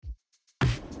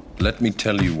Let me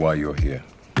tell you why you're here.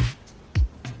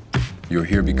 You're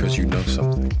here because you know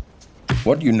something.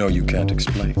 What you know you can't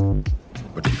explain,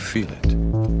 but you feel it.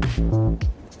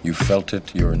 You felt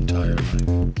it your entire life.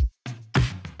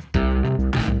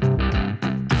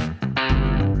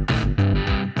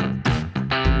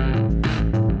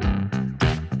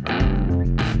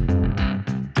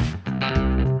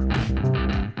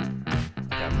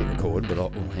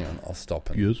 But hang on, I'll stop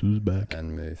and, Guess who's back?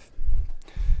 and move.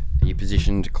 Are you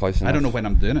positioned close enough? I don't know when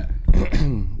I'm doing it.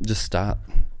 Just start.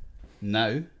 Now?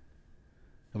 Have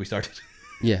we started?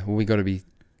 Yeah, well, we got to be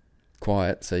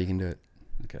quiet so you can do it.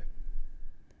 Okay.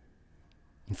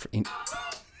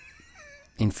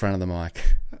 In front of the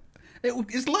mic.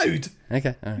 It's loud.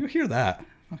 Okay, all right. You hear that?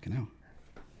 Fucking hell.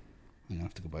 I'm going to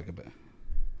have to go back a bit.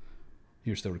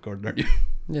 You're still recording, aren't you?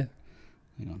 Yeah.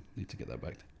 Hang on, need to get that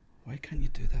back. Why can't you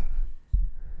do that?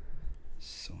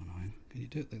 So annoying. Can you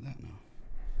do it like that now?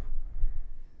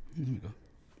 There we go.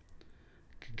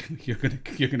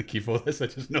 You're gonna keep all this. I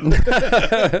just know.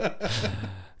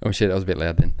 Oh shit, that was a bit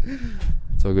loud then.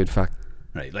 It's all good. Fuck.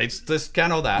 Right, let's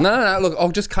scan all that. No. Look,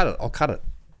 I'll just cut it. I'll cut it.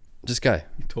 Just go.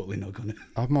 You're totally not gonna.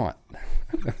 I might.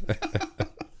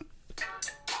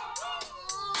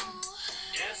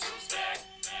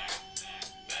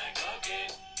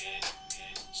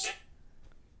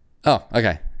 Oh,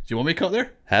 okay. Do you want me to cut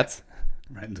there? Hats.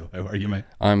 Randall, how are you, mate?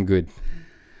 I'm good.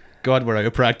 God, we're out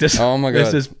of practice. Oh my God.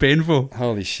 This is painful.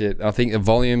 Holy shit. I think the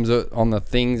volumes on the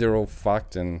things are all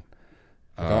fucked and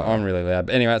I'm really loud.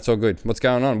 But anyway, it's all good. What's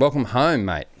going on? Welcome home,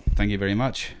 mate. Thank you very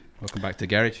much. Welcome back to the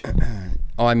garage.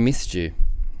 I missed you.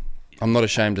 I'm not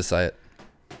ashamed to say it.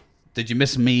 Did you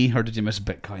miss me or did you miss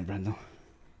Bitcoin, Randall?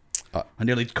 I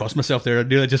nearly cost myself there. I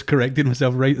nearly just corrected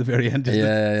myself right at the very end. Just to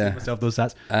save myself those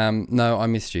sats. No, I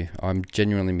missed you. I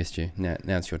genuinely missed you. Now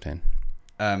it's your turn.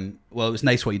 Well, it was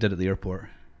nice what you did at the airport.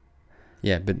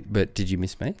 Yeah, but did you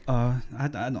miss me? I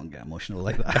don't get emotional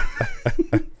like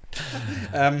that.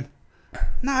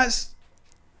 No,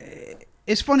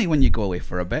 it's funny when you go away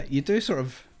for a bit. You do sort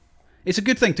of. It's a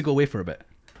good thing to go away for a bit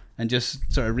and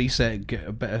just sort of reset, get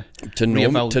a bit of to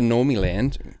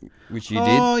Normieland, which you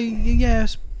did. Oh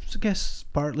yes, I guess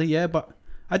partly, yeah. But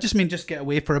I just mean just get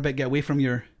away for a bit, get away from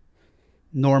your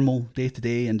normal day to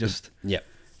day, and just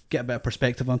get a bit of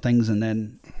perspective on things, and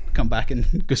then come back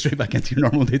and go straight back into your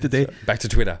normal day to day. Back to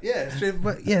Twitter. Yeah, straight.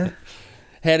 But yeah.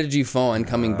 How did you find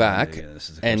coming back? Yeah, this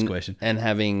is the first question. And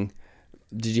having.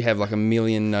 Did you have like a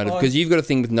million because you've got a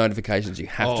thing with notifications, you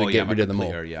have to get rid of them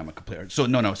all. Yeah, I'm a completer. So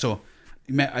no. So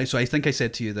I think I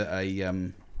said to you that I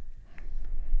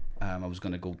was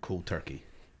going to go cold turkey.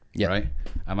 Yeah. Right.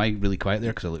 Am I really quiet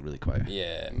there? Because I look really quiet.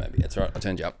 Yeah, maybe that's right. I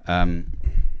turned you up.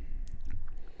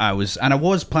 I was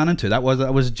planning to. I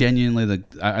was genuinely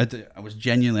I was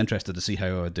genuinely interested to see how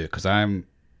I would do because I'm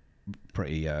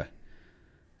pretty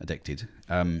addicted.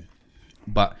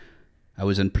 But I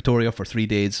was in Pretoria for 3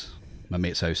 days. My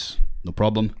mate's house, no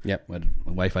problem. Yep. Had a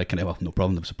Wi-Fi connection. Well, no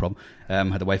problem. There was a problem.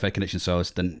 Had a Wi-Fi connection, so I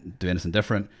didn't do anything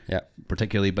different. Yeah.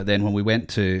 Particularly, but then when we went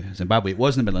to Zimbabwe, it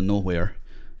was in the middle of nowhere,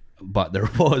 but there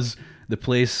was the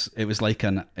place. It was like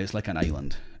an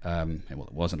island. It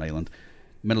was an island,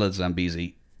 middle of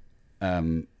Zambezi.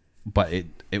 But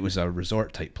it was a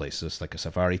resort type place. It's like a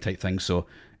safari type thing. So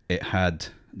they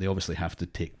obviously have to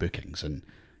take bookings and.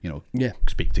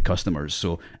 Speak to customers.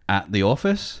 So at the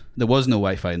office, there was no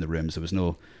Wi-Fi in the rooms. There was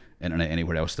no internet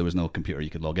anywhere else. There was no computer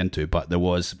you could log into. But there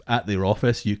was at their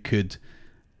office, you could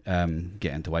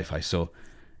get into Wi-Fi. So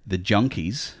the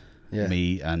junkies,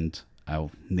 me and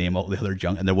I'll name all the other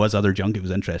junk, and there was other junk. It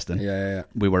was interesting. Yeah.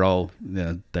 We were all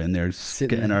down there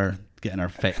getting our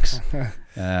fix.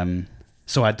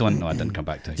 So I don't know. I didn't come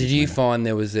back to it. Did you find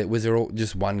was there all,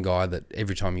 just one guy that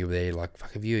every time you were there, like,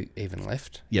 fuck, have you even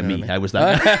left? Yeah, me. I was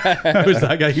that guy. I was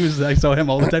that guy. I saw him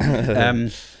all the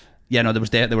time.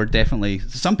 There were definitely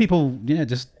some people. Yeah,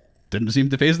 just didn't seem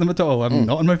to faze them at all. I'm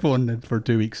not on my phone for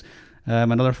 2 weeks.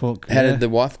 And other folk. How did the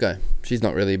wife go? She's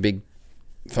not really a big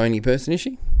phony person, is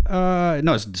she? No,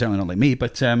 it's certainly not like me.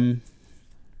 But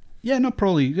not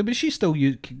probably. But she still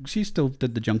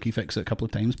did the junkie fix it a couple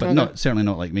of times. But certainly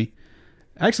not like me.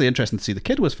 Actually, interesting to see the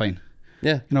kid was fine.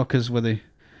 Yeah, because with the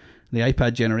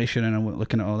iPad generation and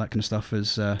looking at all that kind of stuff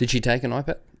is. Did she take an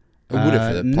iPad? Or would it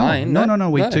for the plane? No.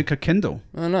 We took a Kindle.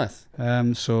 Oh, nice.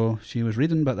 So she was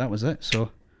reading, but that was it. So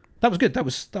that was good. That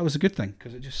was a good thing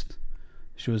because it just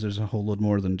shows there's a whole load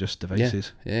more than just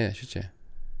devices. Yeah, should you?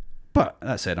 But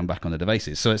that said, I'm back on the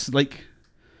devices, so it's like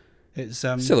it's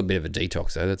still a bit of a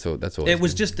detox though. That's all. It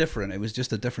was just different. It was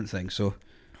just a different thing. So.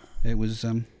 It was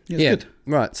good.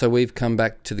 Right. So we've come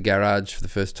back to the garage for the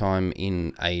first time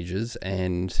in ages,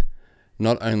 and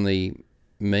not only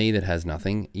me that has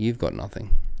nothing. You've got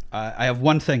nothing. I have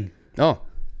one thing, Oh.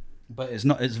 but it's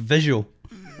not. It's visual.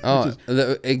 Oh,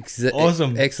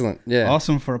 Awesome. Excellent. Yeah.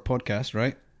 Awesome for a podcast,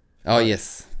 right? Oh,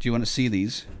 yes. Do you want to see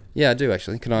these? Yeah, I do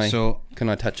actually. Can I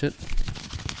touch it?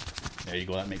 There you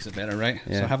go. That makes it better, right?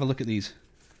 Yeah. So have a look at these,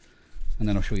 and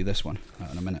then I'll show you this one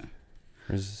in a minute.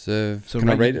 Reserve. So can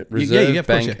I read it? Reserve of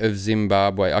course, Bank of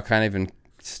Zimbabwe. I can't even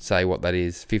say what that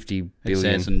is. 50 billion.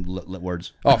 It says in lit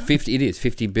words. Oh, 50. It is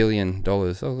 $50 billion.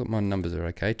 Oh, my numbers are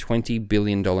okay. $20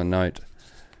 billion note.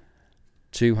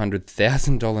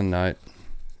 $200,000 note.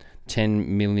 $10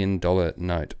 million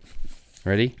note.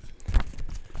 Ready?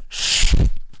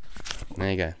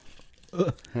 There you go.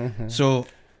 So,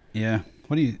 yeah.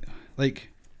 What do you like?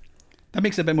 That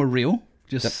makes it a bit more real.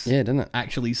 Just Yeah, doesn't it?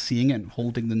 actually seeing it and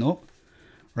holding the note,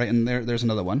 right? And there's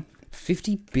another one.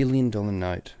 $50 billion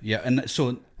note. Yeah, and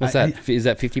so What's that? Is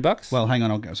that $50? Well, hang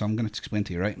on. So I'm going to explain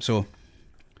to you, right? So,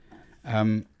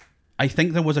 I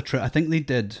think there was I think they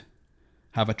did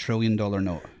have $1 trillion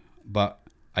note, but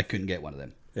I couldn't get one of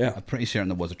them. Yeah. I'm pretty certain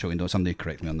there was $1 trillion. Somebody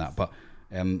correct me on that. But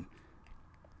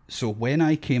so when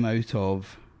I came out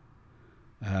of,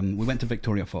 we went to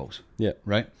Victoria Falls. Yeah.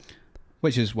 Right,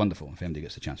 which is wonderful if anybody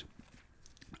gets the chance.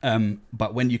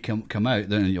 But when you come out,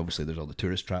 then obviously there's all the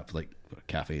tourist traps like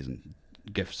cafes and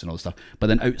gifts and all the stuff. But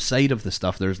then outside of the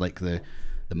stuff, there's like the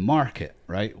market,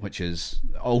 right, which is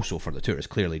also for the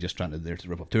tourists. Clearly, just trying to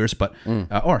rip off tourists, but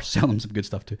or sell them some good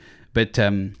stuff too. But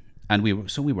and we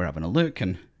were having a look,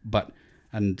 and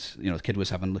the kid was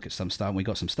having a look at some stuff. And we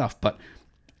got some stuff, but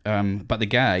the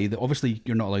guy, obviously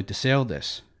you're not allowed to sell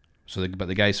this. But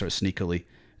the guy sort of sneakily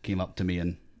came up to me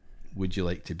and, would you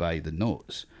like to buy the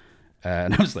notes?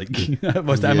 And I was like, I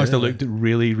must have looked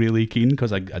really, really keen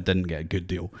because I didn't get a good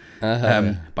deal.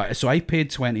 But so I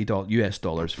paid $20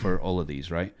 US for all of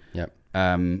these, right? Yep.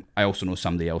 I also know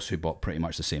somebody else who bought pretty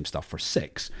much the same stuff for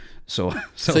 $6. So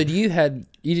you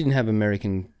didn't have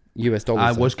American US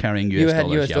dollars? I was carrying US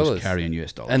dollars. I was carrying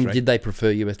US dollars. And right? Did they prefer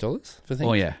US dollars for things?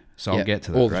 Oh yeah. So I'll get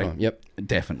to that. All the right? time. Yep.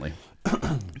 Definitely.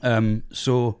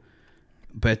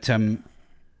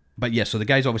 But yeah, so the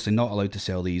guy's obviously not allowed to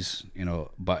sell these,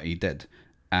 but he did,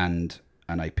 and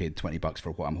I paid $20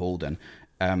 for what I'm holding,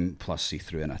 plus he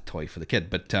threw in a toy for the kid.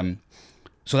 But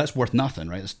so that's worth nothing,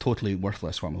 right? It's totally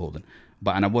worthless what I'm holding.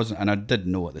 But I did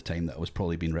know at the time that I was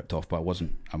probably being ripped off, but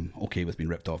I'm okay with being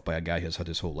ripped off by a guy who's had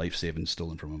his whole life savings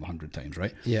stolen from him 100 times,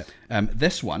 right? Yeah.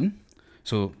 This one,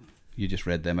 so you just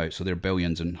read them out, so they're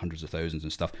billions and hundreds of thousands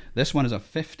and stuff. This one is a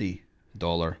 $50.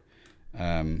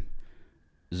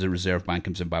 The Reserve Bank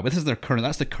of Zimbabwe. This is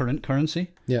that's the current currency.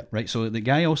 Yeah. Right. So the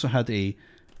guy also had a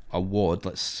wad,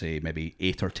 let's say maybe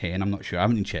 8 or 10. I'm not sure. I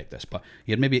haven't even checked this, but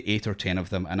he had maybe 8 or 10 of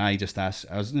them. And I just asked.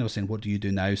 I was saying, "What do you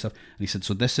do now?" Stuff. And he said,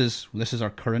 "So this is our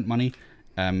current money."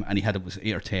 And he had it was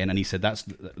 8 or 10, and he said that's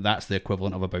the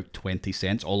equivalent of about 20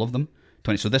 cents, all of them.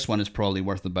 20. So this one is probably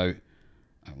worth about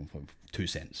 2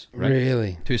 cents. Right?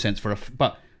 Really? 2 cents for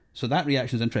but so that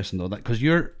reaction is interesting though, because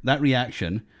that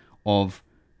reaction of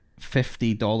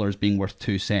 $50 being worth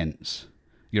 2 cents,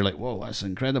 you're like, whoa, that's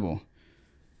incredible.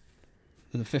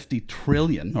 The 50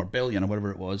 trillion or billion or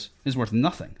whatever it was is worth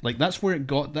nothing. Like that's where it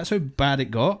got. That's how bad it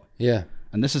got. Yeah.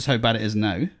 And this is how bad it is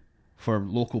now for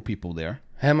local people there.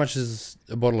 How much does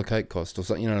a bottle of Coke cost or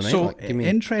something? You know what I mean? So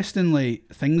interestingly,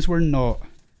 things were not.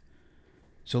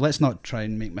 So let's not try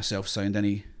and make myself sound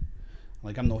any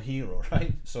like I'm no hero,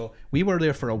 right? So we were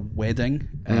there for a wedding,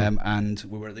 and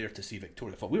we were there to see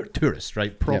Victoria Falls. We were tourists,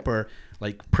 right? Proper,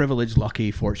 like privileged, lucky,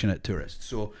 fortunate tourists.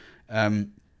 So,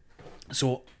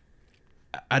 so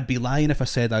I'd be lying if I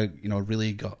said I,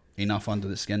 really got enough under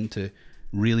the skin to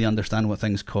really understand what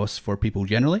things cost for people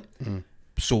generally.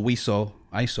 So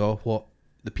I saw what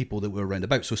the people that were around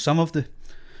about. So some of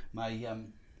my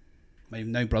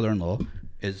now brother-in-law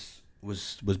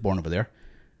was born over there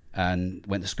and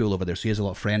went to school over there, so he has a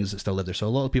lot of friends that still live there. So a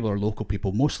lot of people are local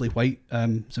people, mostly white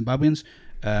Zimbabweans,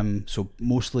 so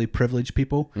mostly privileged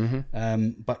people.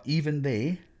 But even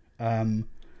they, I'm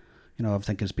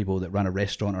thinking it's people that ran a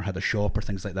restaurant or had a shop or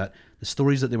things like that. The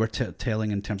stories that they were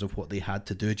telling in terms of what they had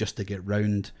to do just to get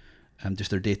round just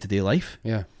their day-to-day life.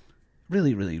 Yeah.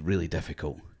 Really, really, really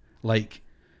difficult. Like,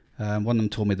 one of them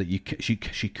told me that she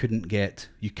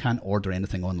can't order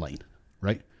anything online,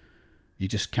 right? You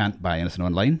just can't buy anything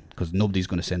online because nobody's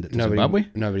going to send it to Zimbabwe.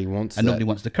 Nobody wants and nobody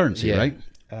wants the currency, right?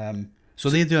 So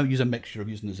they do use a mixture of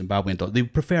using the Zimbabwean dollar. They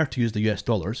prefer to use the US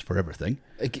dollars for everything.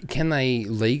 Can they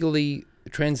legally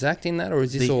transact in that, or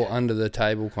is this all under the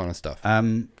table kind of stuff?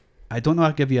 I don't know.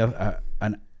 I'll give you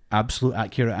an absolute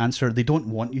accurate answer. They don't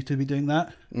want you to be doing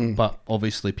that, but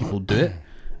obviously people do it,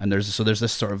 and there's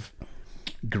this sort of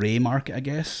grey market, I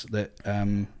guess, that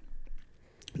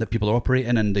that people are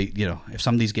operating, and they, if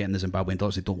somebody's getting the Zimbabwean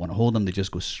dollars, they don't want to hold them, they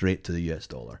just go straight to the US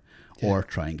dollar or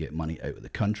try and get money out of the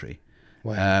country.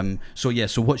 Wow.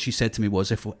 So what she said to me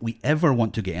was, if we ever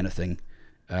want to get anything,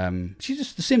 she's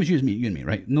just the same as you and me,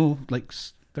 right? No, like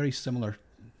very similar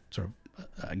sort of,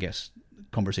 I guess,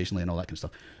 conversationally and all that kind of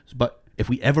stuff. But if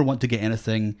we ever want to get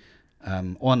anything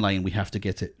online, we have to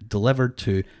get it delivered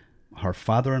to her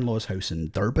father-in-law's house in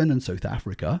Durban in South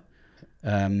Africa,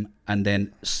 and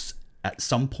then at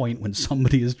some point when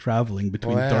somebody is traveling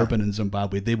between Durban and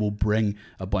Zimbabwe, they will bring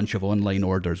a bunch of online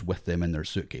orders with them in their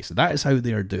suitcase. That is how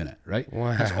they are doing it, right?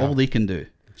 Wow. That's all they can do.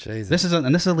 Jesus. This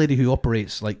is a lady who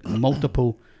operates like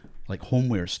multiple like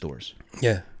homeware stores.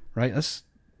 Yeah. Right?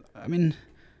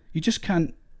 You just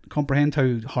can't comprehend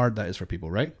how hard that is for people,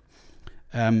 right?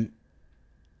 Sorry,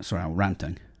 I'm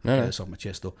ranting. No. Get this off my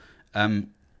chest though.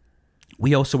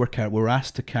 We also were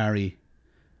asked to carry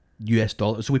US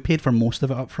dollars, so we paid for most of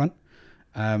it up front.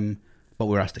 But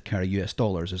we were asked to carry US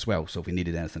dollars as well. So if we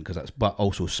needed anything, but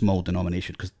also small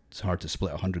denomination, because it's hard to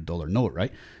split $100 note,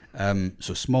 right?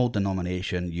 So small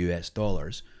denomination US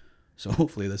dollars. So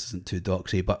hopefully this isn't too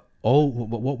doxy, but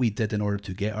what we did in order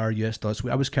to get our US dollars,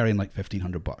 I was carrying like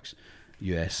 $1,500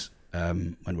 US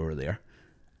when we were there,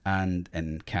 and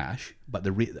in cash. But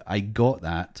I got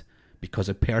that because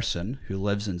a person who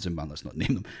lives in Zimbabwe, let's not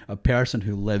name them, a person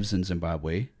who lives in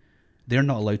Zimbabwe, they're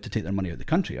not allowed to take their money out of the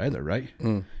country either, right?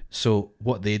 So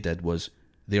what they did was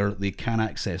they can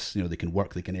access, they can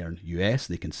work, they can earn US,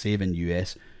 they can save in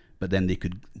US, but then they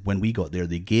could, when we got there,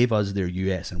 they gave us their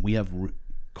US, and we have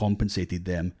compensated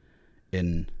them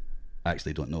in,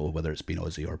 actually don't know whether it's been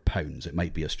Aussie or pounds. It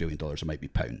might be Australian dollars, it might be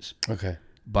pounds. Okay.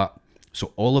 But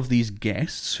so all of these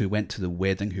guests who went to the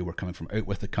wedding, who were coming from out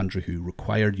with the country, who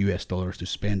required US dollars to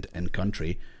spend in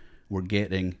country, were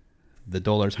getting the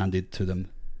dollars handed to them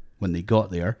when they got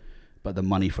there, but the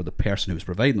money for the person who was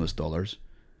providing those dollars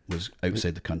was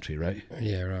outside the country, right?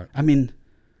 Yeah, right. I mean,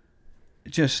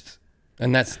 just...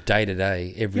 And that's day to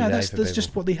day, every day that's for people.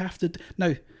 just what they have to do.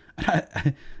 Now,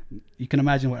 you can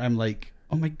imagine what I'm like,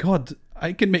 oh my God,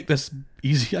 I can make this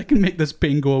easy. I can make this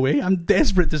pain go away. I'm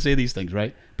desperate to say these things,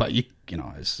 right? But, it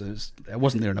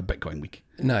wasn't there in a Bitcoin week.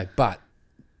 No, but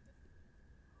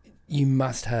you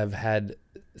must have had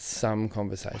some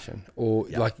conversation, or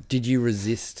did you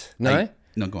resist? No?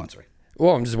 No, go on, sorry.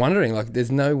 Well, I'm just wondering, there's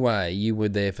no way you were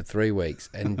there for 3 weeks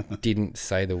and didn't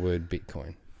say the word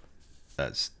Bitcoin.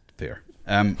 That's fair.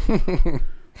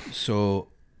 So,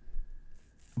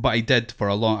 but I did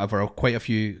for quite a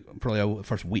few, probably the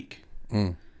first week.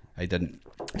 I didn't.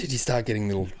 Did you start getting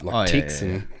little ticks?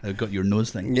 Yeah. I got your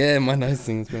nose thing. Yeah, my nose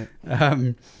thing's great.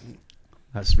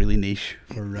 That's really niche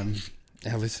for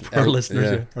our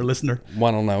listeners. Yeah. Our listener.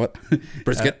 One will know it.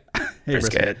 Brisket. Hey,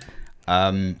 Brisket.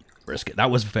 Brisket. That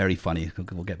was very funny.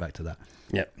 We'll get back to that.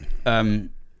 Yep. No,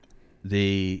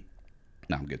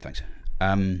 I'm good, thanks. What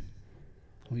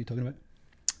are you talking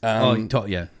about?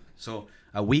 Yeah. So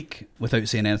a week without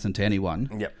saying anything to anyone.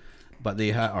 Yep. But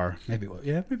they had, or maybe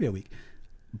a week.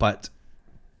 But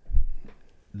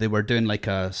they were doing like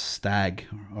a stag,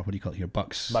 or what do you call it here,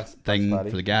 bucks thing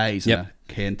for the guys, and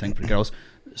a hen thing for the girls.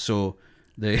 So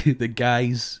the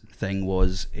guys thing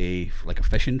was a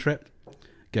fishing trip.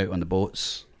 Go out on the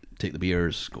boats, take the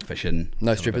beers, go fishing.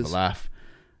 No have a bit strippers. of a laugh.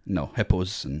 No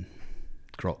hippos and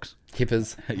crocs.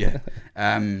 Hippers. Yeah.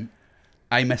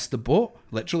 I missed the boat,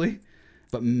 literally.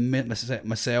 But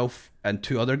myself and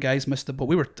 2 other guys missed the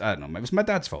boat. I don't know, it was my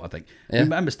dad's fault, I think. Yeah.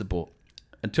 I missed the boat.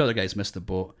 And 2 other guys missed the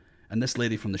boat. And this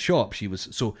lady from the shop,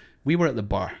 so we were at the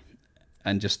bar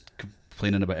and just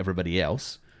complaining about everybody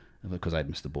else because I'd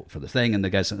missed the boat for the thing. And the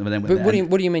guys, and then, But what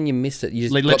do you mean you missed it? You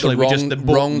just got literally, the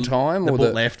wrong time? The or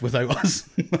boat left without us.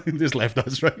 Just left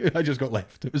us, right? I just got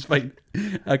left. It was fine.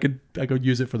 I could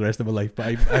use it for the rest of my life. But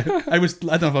I don't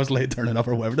know if I was late turning up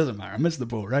or whatever. It doesn't matter. I missed the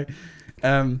boat, right?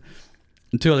 And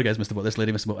 2 other guys missed the boat. This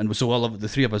lady missed the boat. And so all of the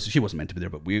 3 of us, she wasn't meant to be there,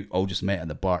 but we all just met at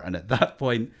the bar. And at that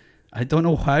point, I don't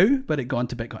know how, but it got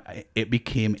into Bitcoin. It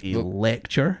became a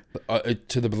lecture.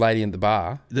 To the lady in the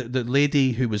bar? The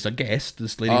lady who was a guest,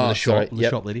 this lady with the shop, sorry.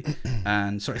 shop lady.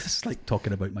 And sorry, this is like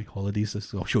talking about my holidays.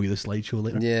 I'll show you the slideshow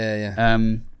later. Yeah.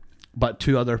 But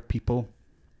 2 other people.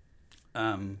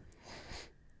 One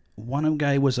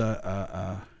guy was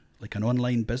a an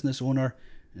online business owner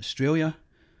in Australia.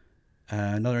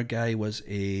 Another guy was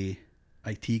a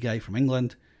IT guy from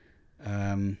England.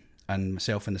 And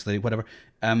myself and this lady, whatever.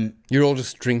 You're all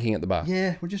just drinking at the bar?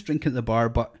 Yeah, we're just drinking at the bar,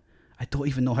 but I don't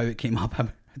even know how it came up. I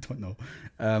don't know.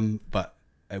 But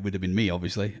it would have been me,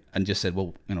 obviously, and just said,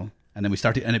 well, and then we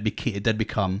started, and it did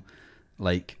become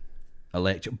like a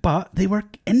lecture, but they were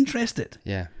interested.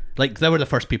 Yeah. Like, they were the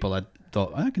first people I'd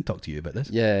thought I can talk to you about this.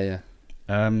 Yeah.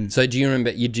 So do you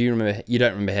remember? You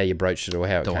don't remember how you broached it or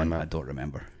how it came up? I don't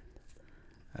remember.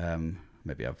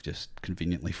 Maybe I've just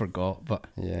conveniently forgot, but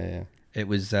Yeah. it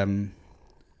was.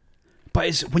 But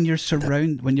it's when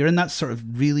you're in that sort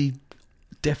of really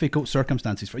difficult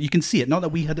circumstances. You can see it. Not that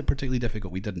we had it particularly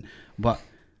difficult, we didn't. But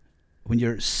when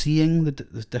you're seeing the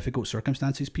difficult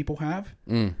circumstances people have,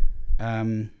 and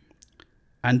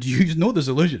you know the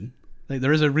solution, like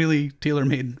there is a really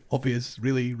tailor-made, obvious,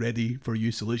 really ready for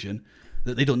you solution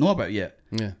that they don't know about yet.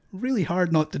 Yeah. Really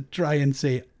hard not to try and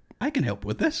say, I can help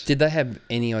with this. Did they have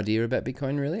any idea about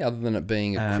Bitcoin really, other than it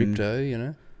being a crypto? You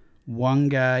know. One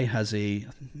guy has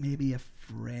maybe a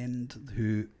friend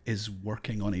who is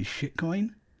working on a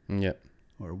shitcoin. Yep.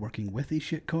 Or working with a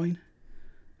shitcoin.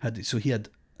 So he had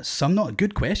some not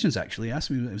good questions actually. He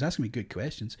was asking me good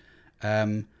questions.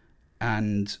 And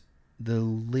the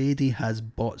lady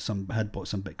had bought some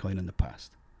Bitcoin in the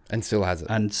past. And still has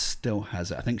it.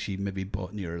 I think she maybe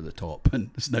bought nearer the top and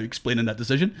is now explaining that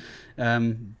decision.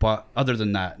 But other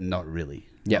than that, not really.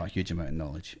 Not a huge amount of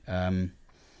knowledge.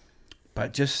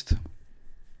 But just,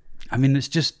 I mean, it's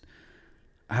just,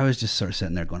 I was just sort of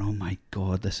sitting there going, oh my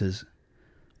God,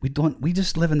 we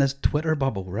just live in this Twitter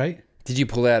bubble, right? Did you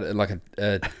pull out like a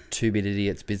 2-bit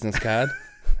idiot's business card?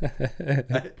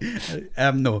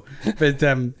 No, but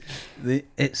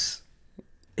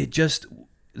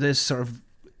this sort of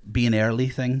being early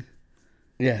thing.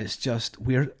 Yeah. It's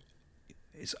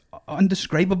it's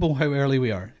undescribable how early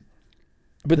we are.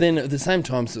 But then at the same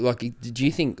time, so like, do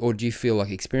you think, or do you feel like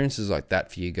experiences like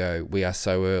that for you go, we are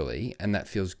so early, and that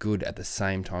feels good at the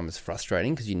same time as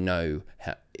frustrating because you know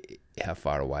how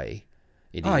far away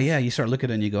it is? Oh yeah, you start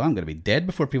looking at it and you go, I'm going to be dead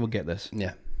before people get this.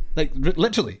 Yeah. Like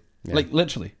literally,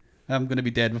 literally, I'm going to be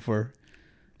dead before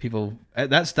people.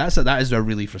 That is a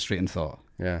really frustrating thought.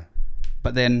 Yeah.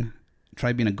 But then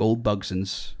try being a gold bug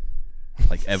since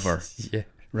like ever. Yeah.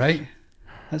 Right.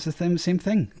 That's the same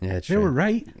thing. Yeah. They were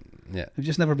right. Yeah. They've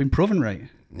just never been proven right.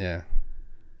 Yeah.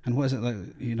 And what is it like?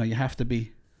 You know, you have to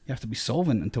be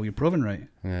solvent until you're proven right.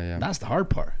 Yeah. That's the hard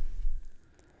part.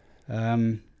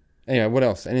 Anyway, what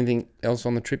else? Anything else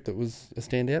on the trip that was a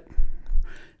standout?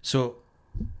 So,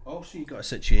 also you got a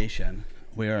situation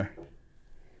where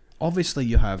obviously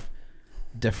you have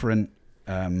different,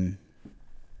 like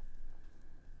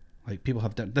people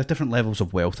have different levels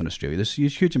of wealth in Australia. There's a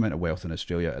huge amount of wealth in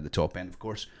Australia at the top end, of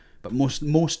course. But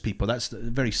most people, that's a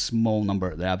very small number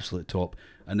at the absolute top.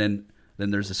 And then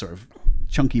there's a sort of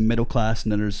chunky middle class,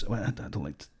 and then there's, well, I don't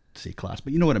like to say class,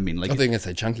 but you know what I mean. Like, I think I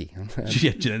say chunky.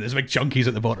 Yeah, there's big chunkies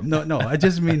at the bottom. No, I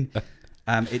just mean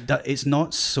it's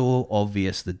not so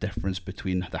obvious the difference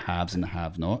between the haves and the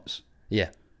have-nots. Yeah.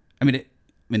 I mean,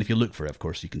 if you look for it, of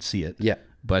course, you can see it. Yeah.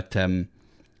 But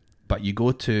you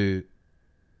go to,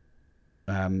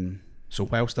 so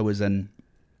whilst I was in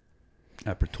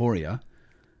Pretoria,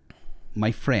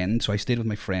 my friend, so I stayed with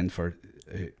my friend for,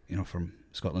 from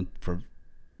Scotland for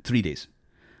 3 days.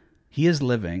 He is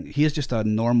just a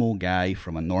normal guy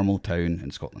from a normal town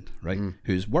in Scotland, right?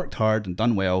 Who's worked hard and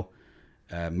done well,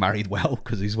 married well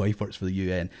because his wife works for the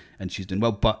UN and she's doing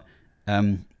well.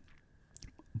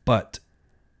 But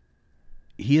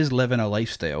he is living a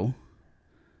lifestyle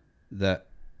that,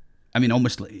 I mean,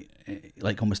 almost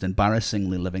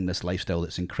embarrassingly living this lifestyle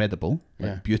that's incredible.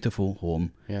 Like beautiful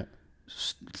home. Yeah.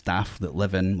 Staff that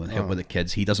live in with help with the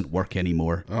kids. He doesn't work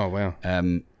anymore. Oh wow!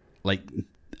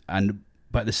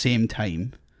 But at the same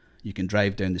time, you can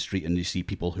drive down the street and you see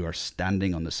people who are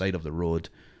standing on the side of the road,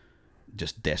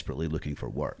 just desperately looking for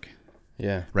work.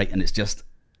 Yeah. Right, and it's just,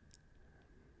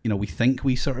 we think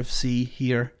we sort of see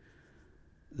here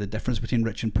the difference between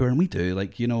rich and poor, and we do.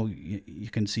 Like, you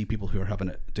can see people who are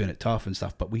doing it tough and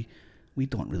stuff, but we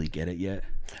don't really get it yet.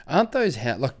 Aren't those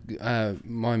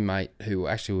my mate who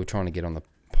actually were trying to get on the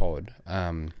pod,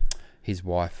 his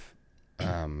wife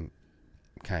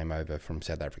came over from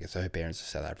South Africa, so her parents are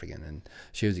South African, and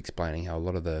she was explaining how a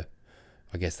lot of the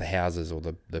houses or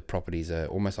the properties are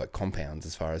almost like compounds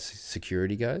as far as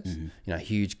security goes. Mm-hmm.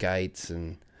 Huge gates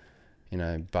and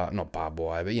not barbed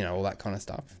wire, but all that kind of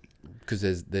stuff,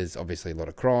 because there's obviously a lot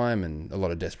of crime and a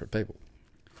lot of desperate people.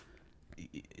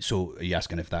 So are you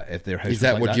asking if their house is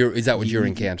that what you're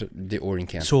encountered or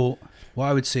encountered? So what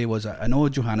I would say was, I know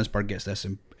Johannesburg gets this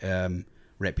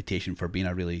reputation for being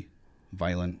a really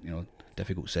violent,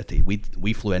 difficult city.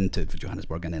 We flew into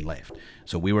Johannesburg and then left.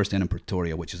 So we were staying in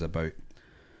Pretoria, which is about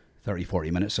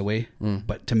 30-40 minutes away.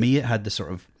 But to me, it had the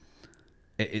sort of,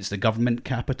 it's the government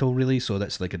capital really. So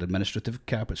that's like an administrative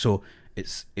capital. So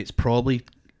it's probably,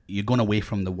 you're going away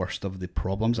from the worst of the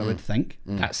problems, I would think.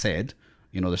 That said,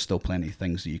 there's still plenty of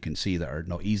things that you can see that are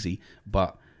not easy.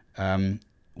 But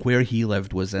where he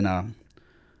lived was in a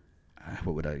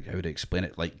how would I explain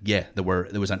it? Like, yeah, there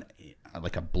was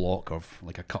like a block of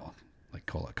like call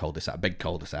it a cul-de-sac, a big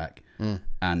cul-de-sac,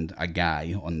 and a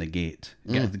guy on the gate,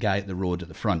 the guy at the road at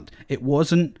the front. It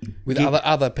wasn't with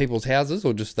other people's houses,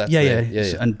 or just that's yeah,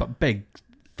 yeah. and but big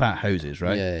fat houses,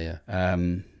 right? Yeah.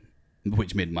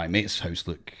 Which made my mate's house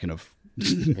look kind of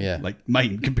Yeah. like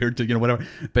mine compared to whatever.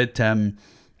 But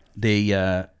they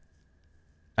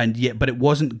but it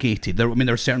wasn't gated.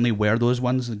 There certainly were those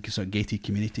ones, sort of gated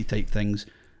community type things.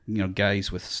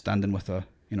 Guys standing with a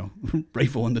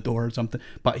rifle on the door or something.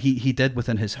 But he did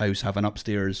within his house have an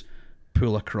upstairs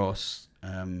pull across,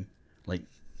 like,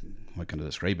 how can I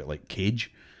describe it? Like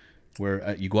cage,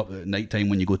 where you go up at night time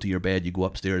when you go to your bed, you go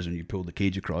upstairs and you pull the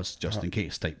cage across just in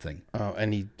case type thing. Oh,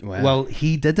 and wow. Well,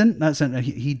 he didn't. That's it.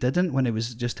 He didn't when it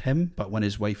was just him. But when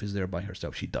his wife is there by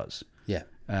herself, she does. Yeah.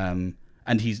 And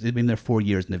they've been there 4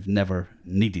 years and they've never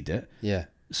needed it. Yeah.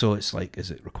 So it's like,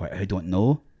 is it required? I don't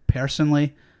know.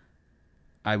 Personally,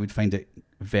 I would find it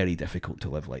very difficult to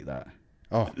live like that.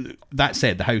 Oh. That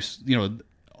said, the house,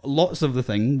 lots of the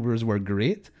things were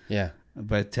great. Yeah.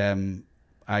 But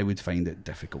I would find it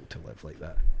difficult to live like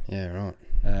that. Yeah, right.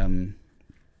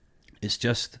 It's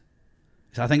just,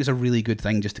 I think it's a really good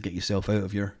thing just to get yourself out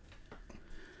of your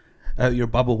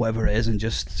bubble, whatever it is, and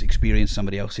just experience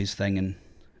somebody else's thing, and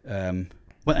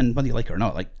whether you like it or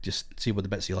not, like, just see what the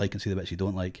bits you like and see the bits you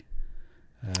don't like.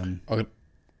 Are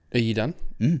you done?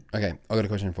 Okay, I got a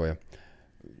question for you.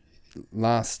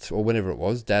 Last, or whenever it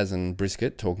was, Daz and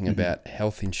Brisket talking about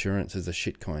health insurance as a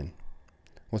shitcoin.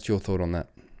 What's your thought on that?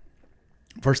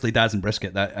 Firstly, Daz and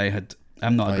Brisket,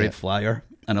 I'm not a great flyer,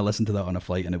 and I listened to that on a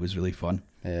flight, and it was really fun.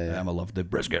 Yeah. I loved the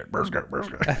brisket.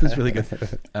 It's really good.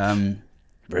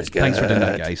 Brisket. Thanks for doing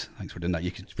that, guys. Thanks for doing that.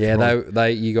 You can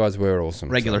you guys were awesome.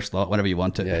 Regular slot, whenever you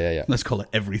want it. Yeah. Let's call it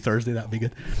every Thursday. That'd be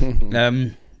good.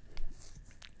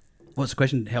 What's the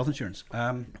question? Health insurance.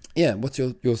 Yeah. What's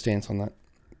your stance on that?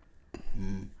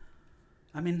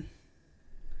 I mean,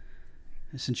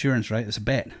 it's insurance, right? It's a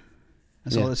bet.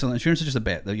 That's all. So insurance is just a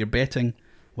bet. That you're betting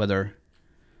whether,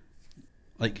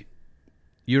 like,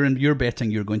 you're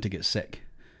betting you're going to get sick,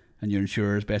 and your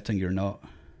insurer's betting you're not.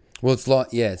 Well, it's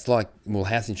like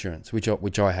house insurance, which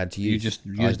I had to use. You just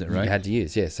used it, right? You had to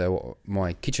use, yeah. So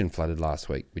my kitchen flooded last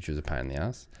week, which was a pain in the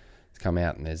ass. It's come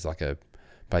out and there's like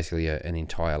basically an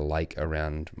entire lake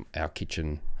around our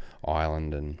kitchen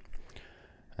island,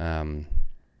 and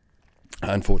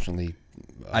unfortunately,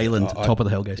 island top of the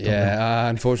hill, guys. Yeah,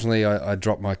 unfortunately, I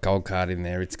dropped my cold card in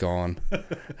there. It's gone.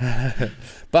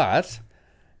 But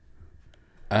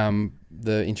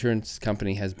the insurance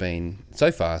company has been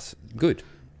so far good.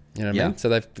 You know what I mean?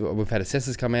 So we've had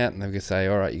assessors come out and they're going to say,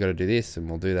 all right, you got to do this and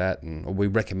we'll do that, or we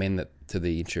recommend that to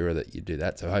the insurer that you do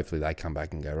that. So hopefully they come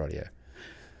back and go, right, yeah.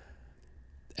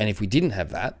 And if we didn't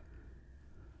have that,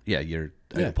 you're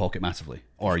out of pocket massively,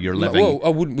 or you're living.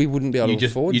 Well, we wouldn't be able to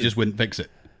afford. You just wouldn't fix it.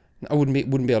 I wouldn't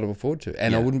be able to afford to,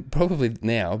 and I wouldn't probably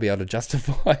now be able to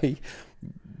justify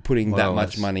putting that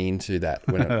much money into that.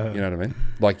 You know what I mean?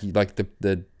 Like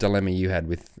the dilemma you had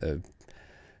with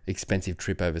expensive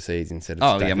trip overseas instead of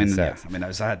I mean, end of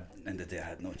the day, I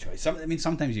had no choice.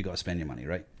 Sometimes you got to spend your money,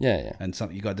 right? Yeah. And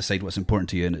you got to decide what's important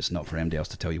to you, and it's not for anybody else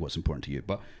to tell you what's important to you.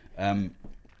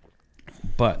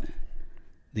 But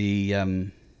the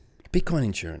Bitcoin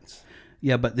insurance.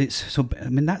 Yeah, but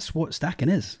that's what stacking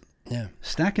is. Yeah.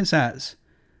 Stacking sats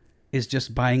is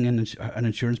just buying an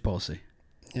insurance policy.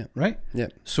 Yeah. Right? Yeah.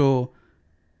 So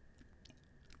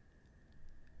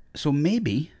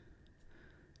maybe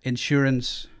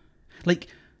insurance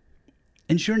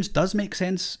does make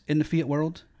sense in the fiat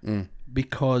world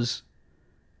because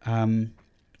the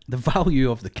value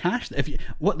of the cash,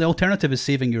 what the alternative is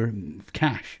saving your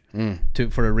cash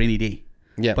for a rainy day.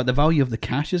 Yeah. But the value of the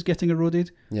cash is getting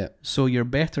eroded. Yeah. So you're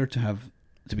better to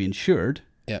be insured.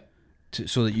 Yeah.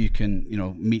 So that you can,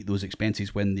 meet those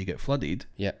expenses when they get flooded.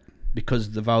 Yeah.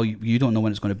 Because the value, you don't know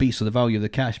when it's going to be. So the value of the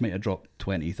cash might have dropped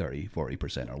 20, 30,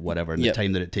 40% or whatever in the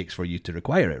time that it takes for you to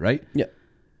require it, right? Yeah.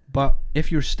 But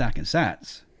if you're stacking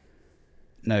sats,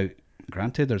 now,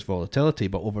 granted, there's volatility,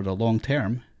 but over the long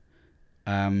term,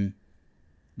 in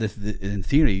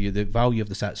theory, the value of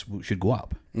the sats should go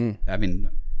up. I mean,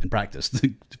 in practice,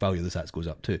 the value of the sats goes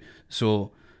up too.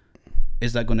 So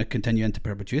is that going to continue into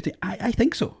perpetuity? I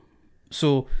think so.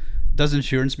 So does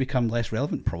insurance become less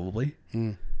relevant? Probably.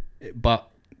 But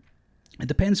it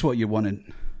depends what you're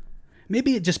wanting.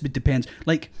 Maybe it just depends.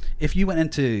 Like if you went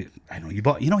into, I don't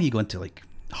know, you go into like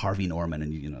Harvey Norman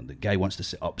and the guy wants to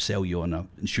upsell you on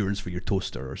insurance for your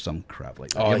toaster or some crap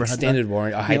like that. Extended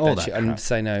warranty. I hate that shit. I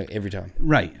say no every time.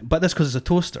 Right. But that's because it's a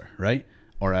toaster, right?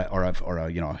 or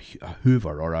a you know a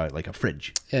Hoover or like a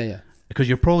fridge. Yeah. Because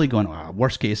you're probably going,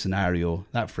 worst case scenario,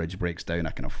 that fridge breaks down.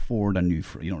 I can afford a new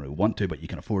fridge. You don't really want to, but you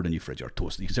can afford a new fridge or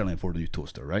toaster. You can certainly afford a new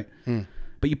toaster, right?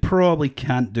 But you probably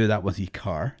can't do that with your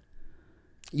car.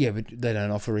 Yeah, but they don't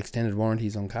offer extended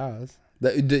warranties on cars.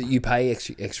 You pay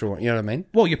extra. You know what I mean?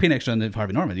 Well, you're paying extra on the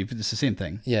Harvey Norman. It's the same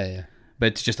thing. Yeah. But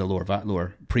it's just a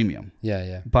lower premium.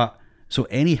 Yeah. But so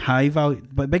any high value,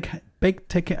 but big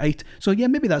ticket item. So yeah,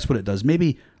 maybe that's what it does.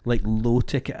 Maybe like low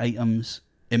ticket items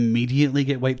immediately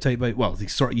get wiped out by, well,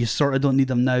 you sort of don't need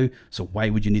them now, so why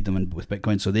would you need them with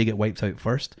Bitcoin? So they get wiped out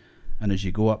first, and as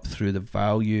you go up through the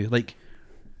value, like,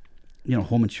 you know,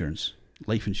 home insurance,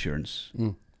 life insurance,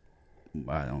 I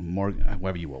don't know, more,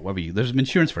 whatever you, there's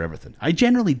insurance for everything. I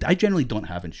generally don't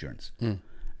have insurance. I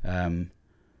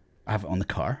have it on the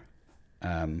car,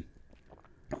 and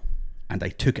I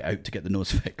took it out to get the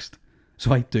nose fixed.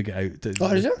 So I took it out. Did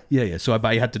you? Yeah. So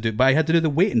I had to do the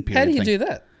waiting period. How do you thing. do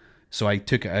that? So I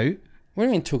took it out. What do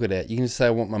you mean took it out? You can just say I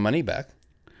want my money back.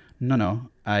 No.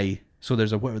 So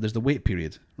there's the wait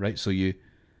period, right? So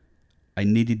I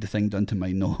needed the thing done to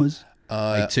my nose.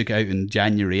 I took it out in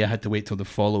January. I had to wait till the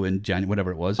following January,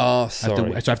 whatever it was. Oh,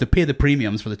 sorry. So I have to pay the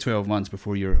premiums for the 12 months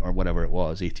before or whatever it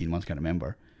was, 18 months, can't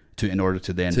remember, in order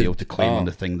to then be able to claim on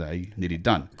the thing that I needed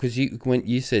done. Because when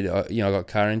you said, I got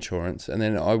car insurance, and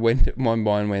then my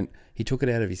mind went, he took it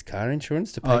out of his car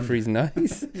insurance to pay for his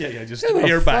nose. Yeah, just How the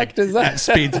airbag fuck does that at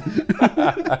speed.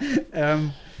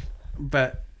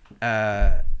 But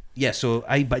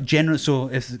generally, so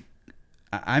if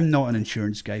I'm not an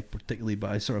insurance guy particularly,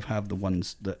 but I sort of have the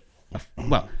ones that,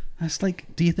 well, that's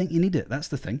like, do you think you need it? That's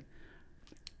the thing.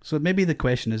 So maybe the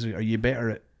question is, are you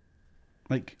better at,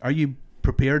 like, are you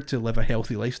prepared to live a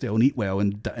healthy lifestyle and eat well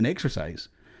and exercise?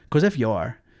 Because if you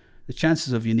are, the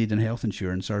chances of you needing health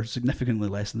insurance are significantly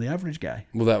less than the average guy.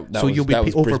 Well, you'll be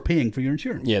overpaying for your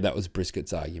insurance. Yeah, that was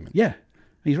Brisket's argument. Yeah,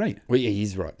 he's right. Well, yeah,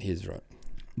 he's right.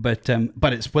 But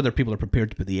it's whether people are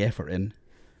prepared to put the effort in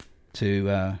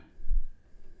to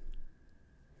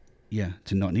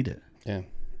not need it. Yeah.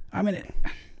 I mean,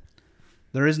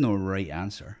 there is no right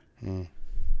answer.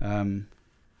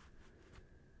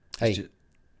 Hey,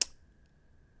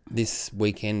 this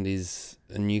weekend is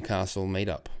a Newcastle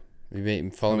meetup. Have you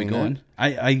been following that? Going?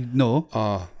 I know.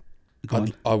 I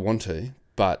want to,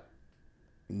 but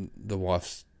the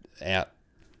wife's out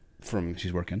from...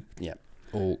 She's working. Yeah,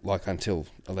 or like until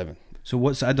 11.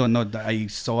 So I don't know, I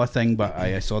saw a thing, but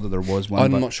I saw that there was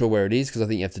one. I'm not sure where it is because I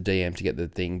think you have to DM to get the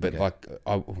thing, but we're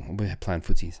playing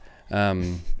footsies.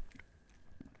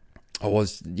 I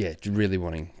was, really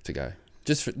wanting to go.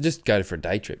 Just go for a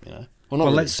day trip, you know.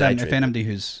 Let's say if anybody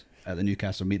who's at the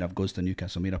Newcastle meetup goes to the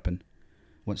Newcastle meetup and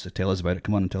wants to tell us about it,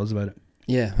 come on and tell us about it.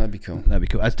 Yeah, that'd be cool. I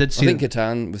think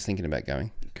Catan was thinking about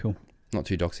going. Cool. Not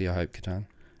too doxy, I hope, Catan.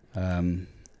 And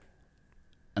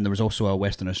there was also a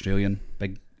Western Australian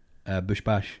big bush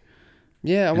bash.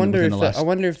 Yeah, I wonder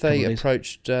if they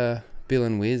approached Bill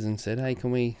and Wiz and said, "Hey,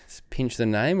 can we pinch the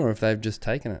name?" Or if they've just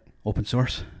taken it. Open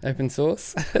source. Open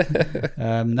source. I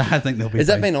think they'll be. Has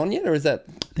that been on yet, or is that?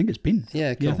 I think it's been.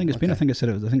 Yeah, cool. Yeah, I think it's been. I think I said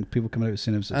it was. I think people coming out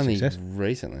saying it was a only success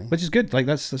recently, which is good. Like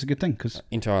that's a good thing because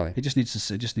entirely. It just needs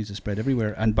to spread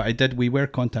everywhere. We were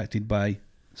contacted by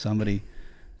somebody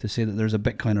to say that there's a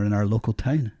Bitcoiner in our local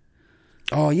town.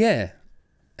 Oh yeah,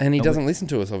 and he doesn't listen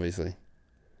to us, obviously.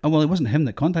 Oh well, it wasn't him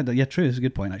that contacted. Yeah, true. It's a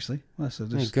good point actually.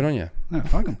 Good on you. No,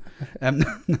 fuck him.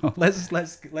 No, let's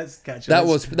catch up. That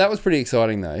was pretty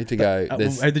exciting though to go. How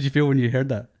did you feel when you heard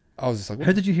that? I was just like, what?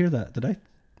 How did you hear that? Did I?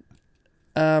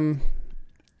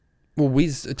 Well,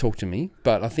 Wiz talked to me,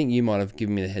 but I think you might have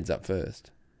given me the heads up first.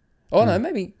 Oh no,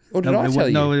 maybe. Or did I tell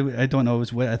you? No, I don't know.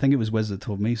 I think it was Wiz that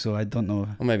told me, so I don't know.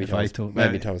 Or maybe told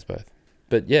us both.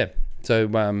 But yeah,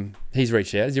 so he's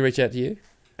reached out. Has he reached out to you?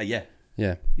 Yeah.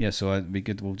 Yeah, so it'd be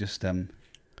good. We'll just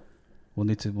we'll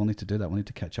need to do that. We'll need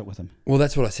to catch up with him. Well,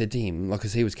 that's what I said to him. Like,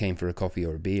 because he was keen for a coffee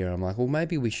or a beer. I'm like, well,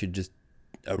 maybe we should just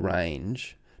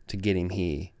arrange to get him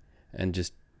here and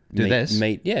just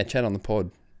meet. Yeah, chat on the pod.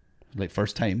 Like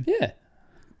first time. Yeah.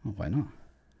 Oh, why not?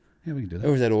 Yeah, we can do that.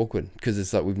 Or is that awkward? Because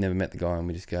it's like we've never met the guy and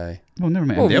we just go. Well, never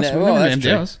met anybody else. We've never met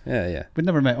anybody else. Yeah. We've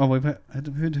never met. Oh,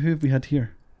 who have we had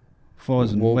here?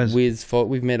 Foz and Wiz.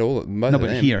 We've met all. No, but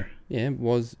them. Here. Yeah,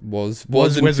 was and Fizz.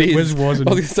 Was and I was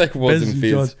going to say was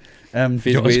and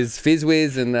Fizz. Fizz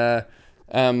Wiz and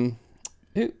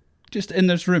who? Just in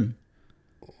this room.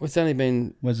 It's only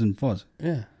been Wiz and Foz.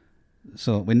 Yeah.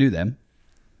 So we knew them.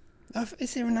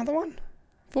 Is there another one?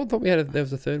 I thought there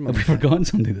was a third one. Have we forgotten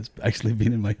somebody that's actually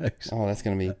been in my house? Oh, that's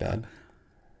going to be bad.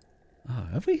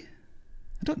 Have we?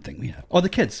 I don't think we have. Oh, the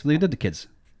kids. We did the kids.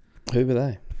 Who were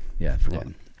they? Yeah, I've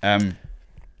forgotten.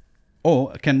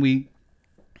 Oh, can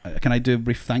I do a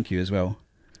brief thank you as well?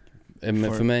 For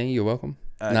me, you're welcome.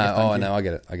 Yeah, No, thank you. no, I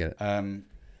get it.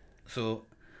 So,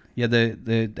 yeah, the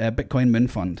Bitcoin Moon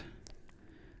Fund.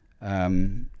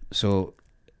 So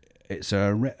it's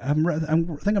I think I'm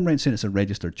right in saying it's a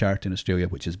registered charity in Australia,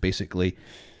 which is basically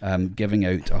giving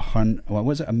out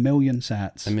 $1 million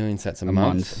sats. $1 million sats a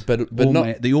month, but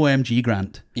not the OMG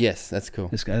grant. Yes, that's cool.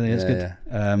 It's good. Yeah.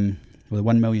 With a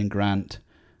 1 million grant.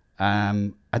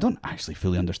 I don't actually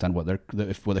fully understand what the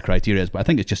criteria is, but I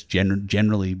think it's just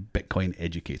generally Bitcoin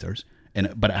educators.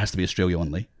 But it has to be Australia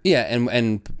only. Yeah,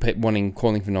 and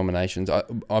calling for nominations.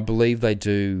 I believe they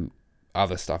do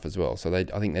other stuff as well. So I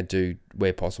think they do,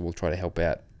 where possible, try to help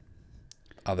out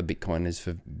other Bitcoiners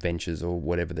for ventures or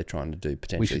whatever they're trying to do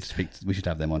potentially. We should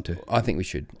have them on too. I think we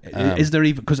should. Is there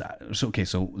even so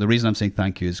the reason I'm saying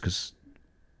thank you is because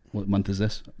what month is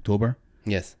this? October.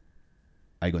 Yes.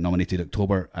 I got nominated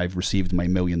October. I've received my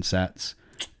 1 million sats.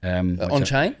 On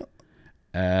chain?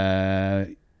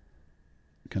 Can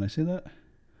I say that?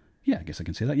 Yeah, I guess I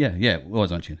can say that. Yeah, it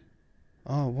was on chain.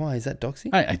 Oh, why? Is that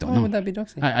doxy? I don't know. Why would that be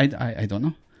doxy? I don't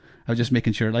know. I was just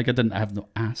making sure, like, I have no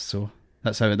ass, so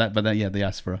that's how they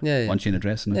asked for a on-chain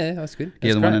address. And that's good.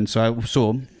 That's the one,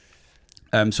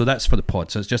 and so that's for the pod,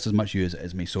 so it's just as much you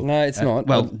as me. So no, it's not.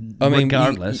 Well, I mean,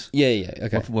 regardless.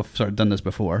 Okay. We've sort of done this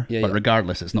before, but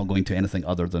regardless, it's not going to anything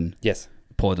other than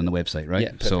pod on the website, right?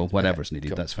 Yeah, so whatever's needed,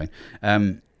 cool. That's fine.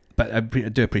 But I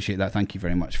do appreciate that. Thank you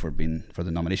very much for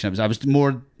the nomination. I was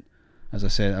more, as I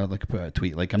said, I like put out a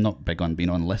tweet. Like, I'm not big on being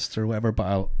on lists or whatever,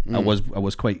 but I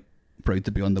was quite proud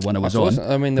to be on the one I was on.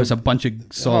 I mean, there's a bunch of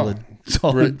solid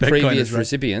previous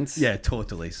recipients. Yeah,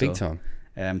 totally. So, big time.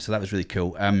 So that was really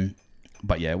cool.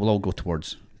 But yeah, we'll all go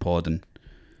towards pod and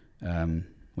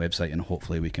website, and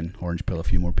hopefully we can orange pill a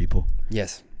few more people.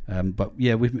 Yes. But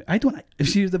yeah,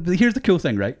 here's the cool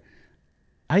thing, right?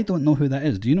 I don't know who that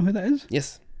is. Do you know who that is?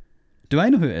 Yes. Do I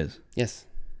know who it is? Yes.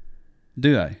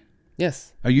 Do I?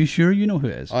 Yes. Are you sure you know who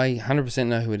it is? I 100%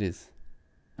 know who it is.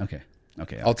 Okay.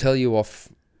 I'll tell you off.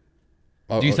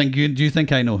 Do you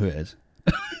think I know who it is?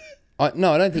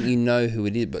 No, I don't think you know who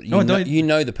it is, but you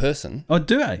know the person. Oh,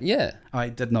 do I? Yeah. I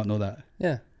did not know that.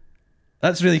 Yeah.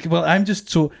 That's really cool. Well, I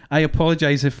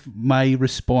apologise if my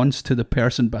response to the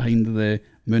person behind the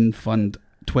Moon Fund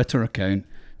Twitter account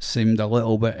seemed a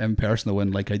little bit impersonal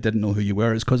and like I didn't know who you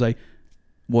were. It's because I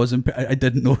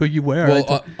didn't know who you were.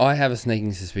 Well, I have a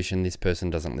sneaking suspicion this person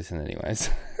doesn't listen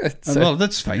anyways. Well,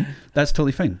 that's fine. That's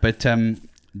totally fine. But no,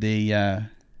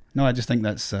 I just think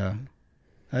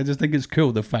I just think it's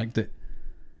cool, the fact that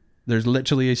there's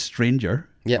literally a stranger,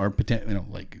 or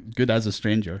like good as a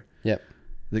stranger,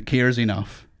 that cares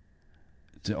enough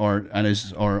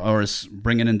or is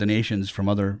bringing in donations from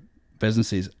other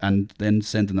businesses and then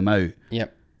sending them out,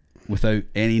 without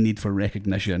any need for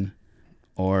recognition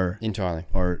or entirely,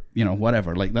 or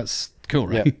whatever. Like, that's cool,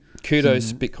 right? Yep.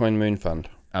 Kudos, Bitcoin Moon Fund.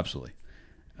 Absolutely.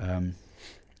 What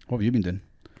have you been doing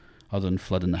other than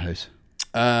flooding the house?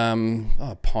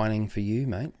 Pining for you,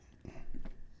 mate.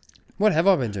 What have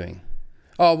I been doing?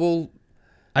 Oh, well,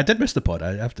 I did miss the pod,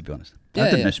 I have to be honest. I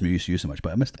didn't miss you so much,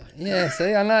 but I missed it. Yeah,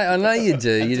 see, I know you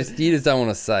do. You just don't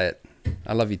want to say it.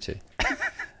 I love you too.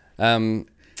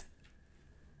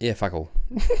 Yeah, fuck all.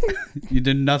 You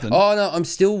did nothing? Oh, no, I'm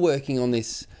still working on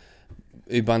this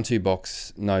Ubuntu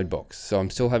box, node box. So I'm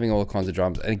still having all kinds of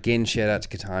drums. And again, shout out to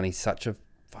Katani, such a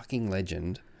fucking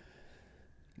legend.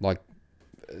 Like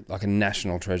a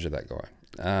national treasure, that guy.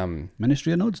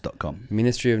 Ministryofnodes.com.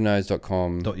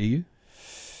 Ministryofnodes.com. .eu?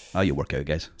 Oh, you work out,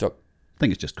 guys. I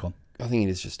think it's just .com. I think it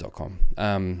is just .com.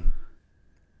 And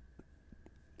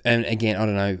again, I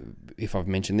don't know if I've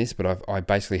mentioned this, but I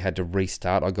basically had to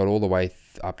restart. I got all the way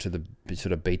up to the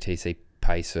sort of BTC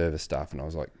pay server stuff, and I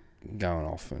was like going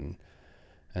off, and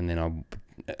then I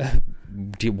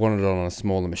wanted it on a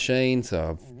smaller machine,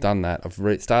 so I've done that. I've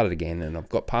restarted again, and I've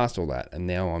got past all that, and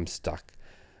now I'm stuck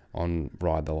on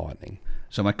Ride the Lightning.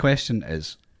 So my question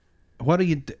is, are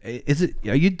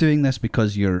you doing this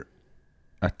because you're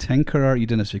a tinkerer? Are you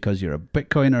doing this because you're a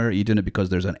Bitcoiner? Are you doing it because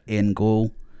there's an end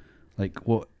goal? Like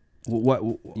what?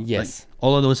 Yes. Like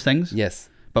all of those things. Yes.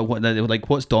 But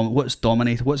what's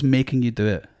dominated? What's making you do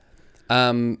it?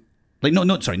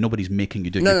 Sorry, nobody's making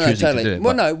you do it. You're choosing totally. To do it.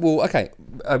 Well, no. Well, okay.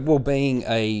 Being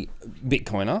a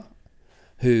Bitcoiner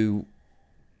who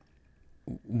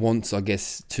wants, I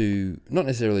guess, to not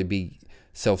necessarily be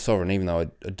self-sovereign, even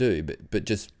though I do, but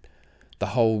just the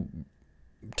whole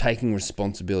taking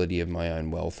responsibility of my own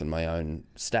wealth and my own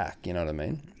stack. You know what I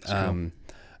mean? Cool.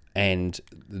 And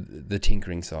the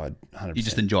tinkering side, 100%. You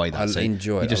just enjoy that. I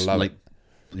enjoy it. I love it.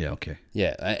 Yeah. Okay.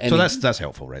 Yeah. So that's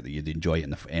helpful, right? That you enjoy it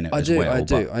in it as well. I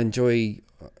do. I enjoy,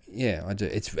 Yeah, I do.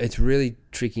 It's really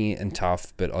tricky and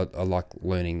tough, but I like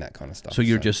learning that kind of stuff. So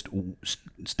you're just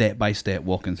step by step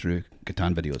walking through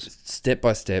Catan videos, step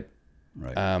by step.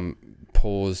 right?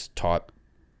 Pause, type,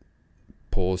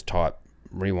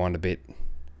 rewind a bit,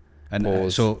 And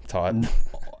pause, so type.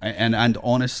 and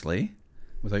honestly,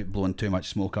 without blowing too much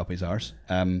smoke up his arse,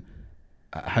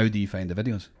 how do you find the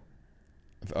videos?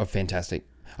 Oh, fantastic.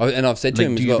 And I've said to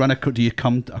him do as you well. do you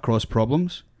come across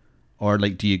problems, or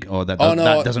like do you that Oh, no,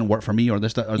 that doesn't work for me, or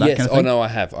this or that Yes, kind of thing? oh no, I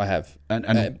have.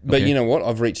 And But okay. you know what?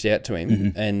 I've reached out to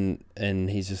him, and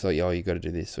he's just like, "Oh, you got to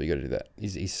do this or you got to do that."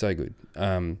 He's so good.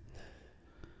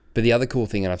 But the other cool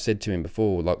thing, and I've said to him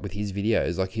before, like with his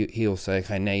videos, like he'll say,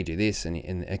 "Okay, now you do this," and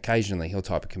occasionally he'll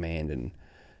type a command and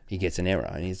he gets an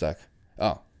error, and he's like,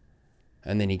 "Oh,"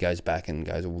 and then he goes back and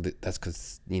goes, "Well, that's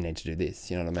because you need to do this."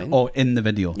 You know what I mean? Oh, in the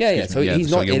video. Yeah. Excuse So me. he's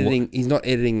not you're editing. He's not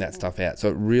editing that stuff out. So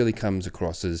it really comes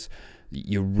across as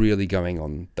you're really going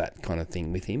on that kind of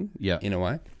thing with him. Yeah. In a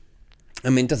way. I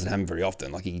mean, it doesn't happen very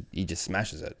often. Like he just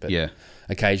smashes it. But Yeah.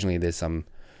 occasionally there's some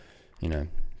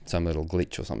little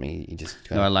glitch or something. He just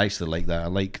No, I like that. I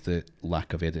like the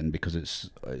lack of editing because it's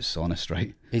honest,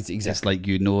 right? It's exactly. It's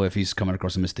like if he's coming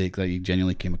across a mistake, that he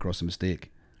genuinely came across a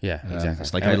mistake. Yeah, exactly.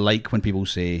 It's like And I like when people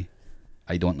say,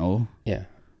 "I don't know," yeah,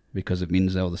 because it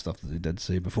means all the stuff that they did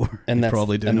say before. and they that's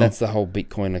probably do and know. that's the whole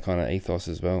Bitcoiner kind of ethos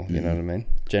as well. You know what I mean?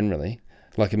 Generally,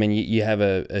 like I mean, you have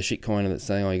a shitcoiner that's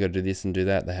saying, "Oh, you got to do this and do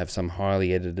that." They have some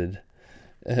highly edited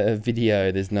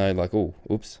video. There's no like, "Oh,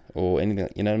 oops," or anything.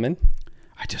 You know what I mean?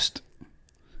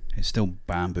 It still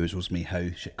bamboozles me how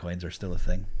shitcoins are still a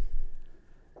thing.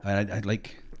 I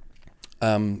like.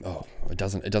 It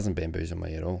doesn't bamboozle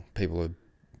me at all. People are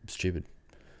stupid.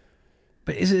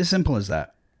 But is it as simple as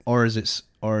that, or is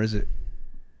it?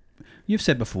 You've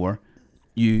said before,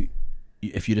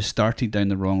 if you'd have started down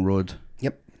the wrong road,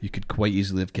 Yep. you could quite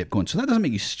easily have kept going. So that doesn't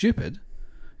make you stupid.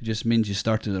 It just means you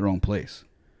started at the wrong place.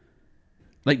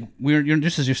 Like you're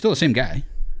still the same guy.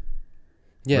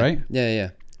 Yeah. Right? Yeah.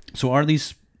 So are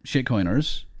these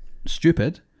shitcoiners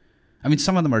stupid? I mean,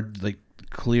 some of them are like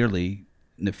clearly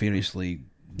nefariously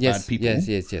bad people.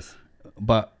 Yes.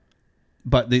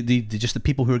 But the just the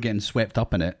people who are getting swept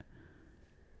up in it.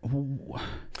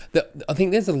 I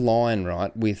think there's a line,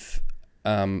 right, with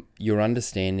your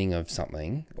understanding of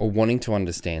something or wanting to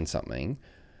understand something,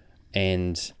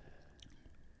 and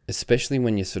especially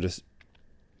when you're sort of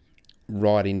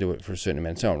right into it for a certain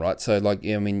amount of time, right? So, like,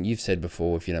 I mean, you've said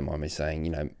before, if you don't mind me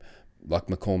saying, like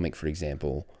McCormick, for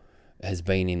example, has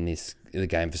been in the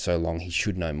game for so long, he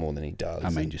should know more than he does. I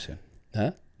mind you saying.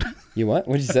 Huh? You what?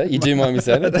 What did you say? You do mind me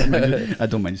saying it? I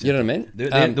don't mind you saying. You know what I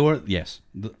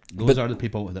mean? Those are the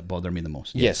people that bother me the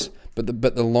most. Yes, but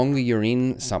the longer you're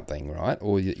in something, right,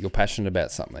 or you're passionate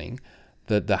about something,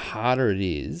 the harder it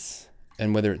is,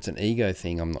 and whether it's an ego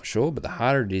thing, I'm not sure, but the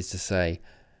harder it is to say,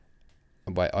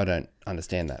 wait, I don't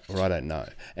understand that, or I don't know.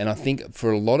 And I think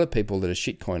for a lot of people that are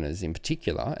shitcoiners in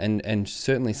particular, and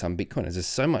certainly some Bitcoiners, there's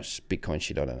so much Bitcoin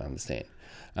shit I don't understand.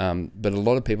 But a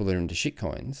lot of people that are into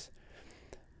shitcoins,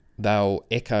 they'll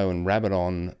echo and rabbit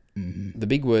on the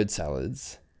big word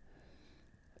salads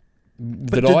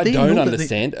that I don't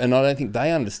understand, and I don't think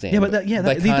they understand. Yeah, but they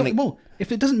can't. don't,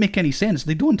 if it doesn't make any sense,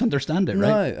 they don't understand it,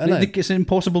 right? No, I know. It's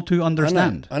impossible to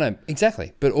understand. I know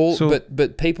exactly. But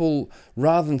but people,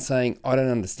 rather than saying I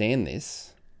don't understand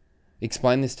this,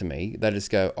 explain this to me, they just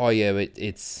go, oh yeah,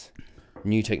 it's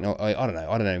new technology. I don't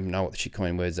know. I don't even know what the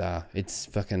shitcoin words are. It's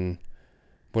fucking.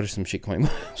 What are some shitcoin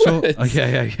words? So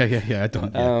yeah. I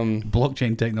don't. Yeah.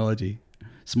 Blockchain technology,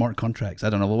 smart contracts. I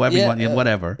don't know. Whatever you want,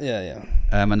 whatever. Yeah.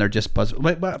 And they're just buzz.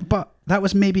 But that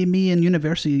was maybe me in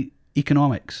university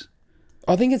economics.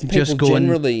 I think it's people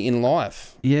generally in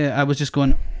life. Yeah, I was just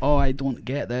going, oh, I don't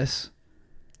get this,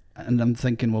 and I'm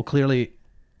thinking, well, clearly,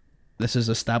 this is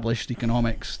established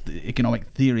economic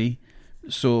theory.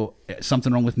 So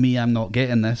something wrong with me. I'm not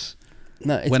getting this.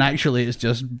 No, when actually it's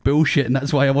just bullshit, and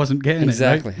that's why I wasn't getting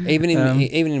exactly. it. Right?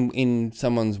 Even in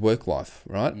someone's work life,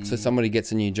 right? So somebody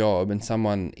gets a new job, and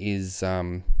someone is,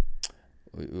 I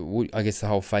guess the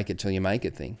whole fake it till you make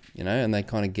it thing, and they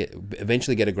kind of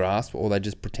eventually get a grasp, or they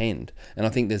just pretend. And I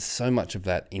think there's so much of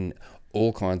that in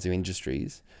all kinds of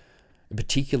industries,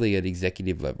 particularly at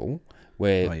executive level,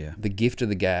 where the gift of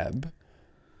the gab.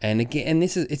 And again,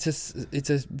 it's a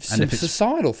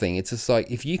societal thing. It's just like,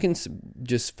 if you can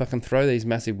just fucking throw these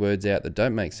massive words out that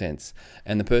don't make sense,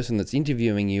 and the person that's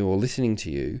interviewing you or listening to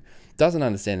you doesn't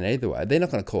understand it either way, they're not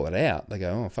going to call it out. They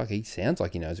go, oh fuck, he sounds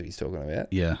like he knows what he's talking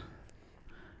about. Yeah.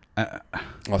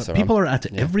 Sorry, people are at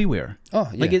it everywhere.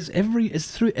 Oh, yeah. Like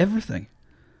it's through everything.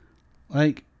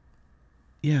 Like,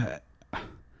 yeah.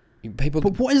 People.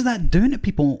 But what is that doing to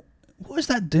people what is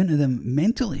that doing to them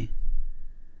mentally?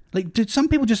 Like, did some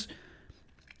people just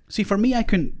see? For me, I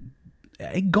couldn't.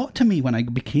 It got to me when I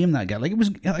became that guy. Like, it was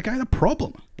like I had a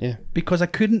problem. Yeah. Because I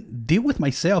couldn't deal with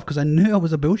myself because I knew I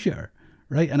was a bullshitter,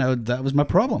 right? And that was my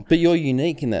problem. But you're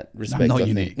unique in that respect. I'm not I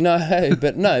unique.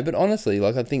 Think. No, but honestly,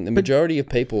 like I think the majority of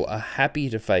people are happy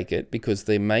to fake it because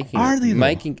they're making. Are they,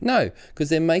 though? No, because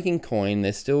they're making coin.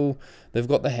 They've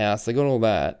got the house. They got all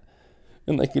that,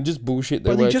 and they can just bullshit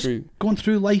their But way they just through. going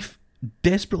through life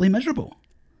desperately miserable.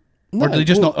 No, Or do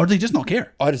they just not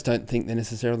care? I just don't think they're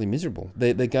necessarily miserable.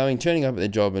 They're turning up at their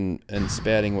job and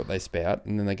spouting what they spout,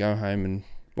 and then they go home and,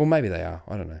 well, maybe they are.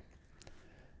 I don't know.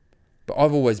 But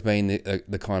I've always been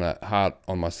the kind of heart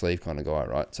on my sleeve kind of guy,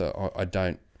 right? So I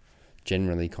don't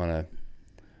generally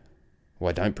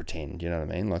I don't pretend. You know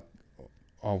what I mean? Like,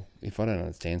 if I don't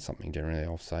understand something, generally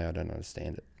I'll say I don't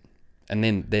understand it, and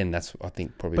then that's, I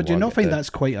think, probably. But do you not find that's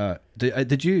quite a?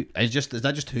 Did you? Is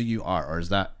that just who you are, or is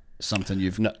that something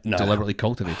you've deliberately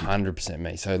cultivated? 100%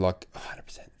 me. So like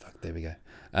 100%. Fuck, there we go.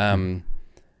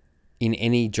 In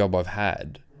any job I've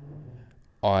had,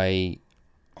 I'm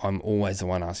always the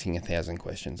one asking 1,000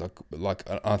 questions. Like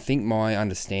I think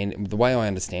the way I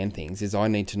understand things is I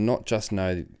need to not just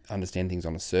understand things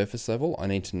on a surface level. I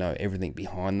need to know everything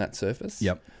behind that surface.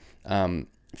 Yep.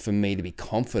 For me to be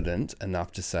confident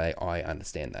enough to say I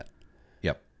understand that.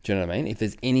 Yep. Do you know what I mean? If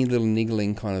there's any little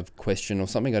niggling kind of question or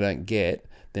something I don't get,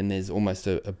 then there's almost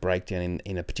a breakdown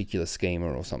in a particular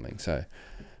schema or something. So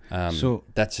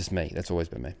that's just me. That's always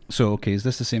been me. So, okay, is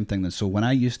this the same thing then? So when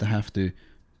I used to have to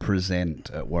present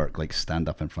at work, like stand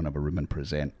up in front of a room and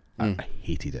present, I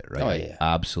hated it, right? Oh, yeah.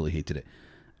 I absolutely hated it.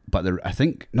 But I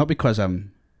think, not because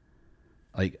I'm,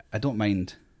 like, I don't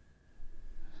mind,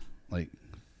 like,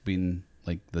 being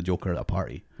like the Joker at a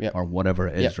party or whatever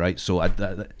it is, right? So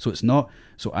so it's not,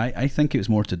 so I think it was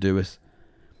more to do with,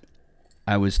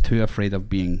 I was too afraid of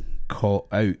being caught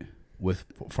out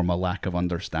from a lack of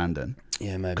understanding.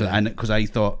 Yeah, maybe. Because I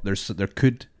thought there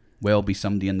could well be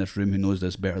somebody in this room who knows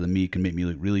this better than me, can make me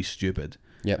look really stupid.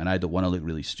 Yep. And I don't want to look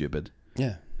really stupid.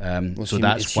 Yeah. So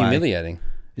that's it's why humiliating.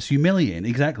 it's humiliating.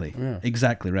 Exactly. Yeah.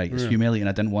 Exactly right. It's humiliating.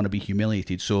 I didn't want to be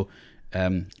humiliated. So,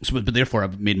 but therefore,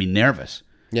 it made me nervous.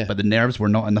 Yeah. But the nerves were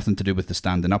nothing to do with the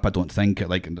standing up. I don't think.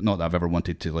 Like, not that I've ever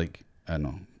wanted to, like, I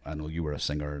know you were a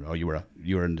singer, or you were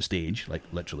on the stage, like,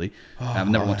 literally. I've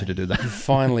never wanted to do that. You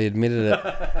finally admitted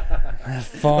it.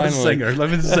 Finally. I'm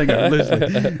a singer,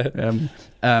 loosely.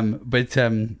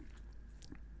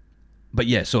 But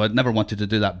yeah, so I'd never wanted to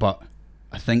do that. But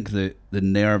I think the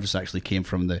nerves actually came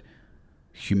from the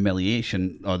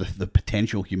humiliation, or the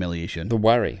potential humiliation. The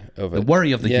worry of it. The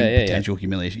worry of the potential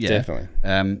humiliation. Yeah.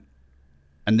 Definitely.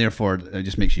 And therefore, it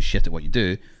just makes you shit at what you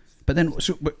do. But then,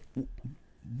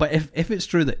 but if it's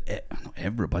true that not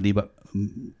everybody, but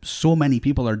so many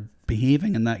people are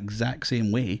behaving in that exact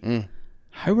same way,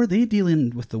 how are they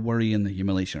dealing with the worry and the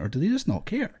humiliation? Or do they just not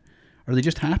care? Are they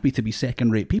just happy to be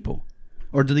second-rate people?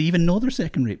 Or do they even know they're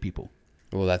second-rate people?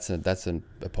 Well, that's a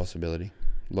possibility.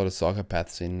 A lot of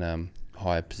psychopaths in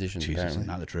higher positions, Jesus, apparently. isn't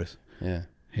that the truth? Yeah.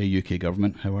 Hey, UK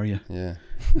government, how are you? Yeah.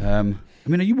 I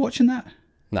mean, are you watching that?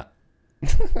 No.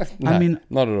 I mean,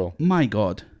 not at all. My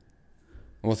God.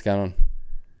 What's going on?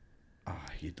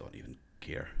 You don't even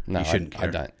care. No, you shouldn't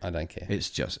care. I don't care. It's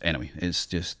just, anyway,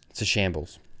 it's a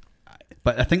shambles.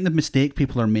 But I think the mistake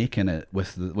people are making it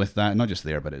with that, not just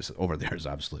there, but it's over there is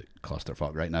absolute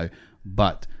clusterfuck right now.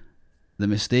 But the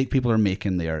mistake people are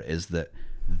making there is that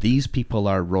these people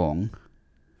are wrong.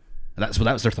 That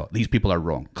was their thought. These people are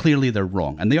wrong. Clearly they're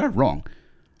wrong, and they are wrong.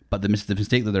 But the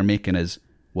mistake that they're making is,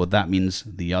 well, that means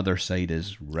the other side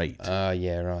is right.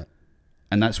 Yeah, right.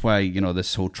 And that's why,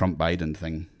 this whole Trump-Biden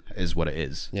thing is what it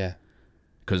is. Yeah.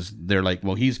 Because they're like,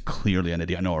 well, he's clearly an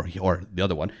idiot. No, or the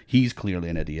other one, he's clearly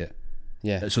an idiot.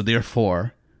 Yeah. So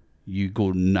therefore, you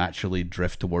go naturally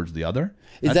drift towards the other.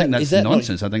 I think that's that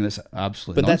nonsense. I think that's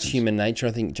absolute nonsense. But that's human nature,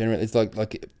 I think, generally. It's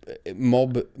like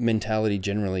mob mentality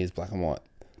generally is black and white.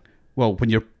 Well, when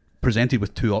you're presented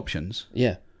with two options.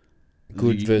 Yeah.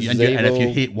 Good versus evil. And if you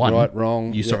hate one, right,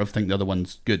 wrong, you sort of think the other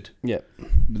one's good. Yeah.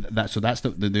 That's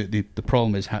the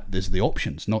problem is the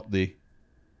options, not the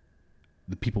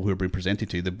people who are being presented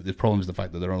to. The problem is the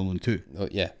fact that there are only two. Oh,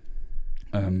 yeah.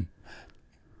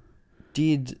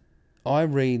 Did I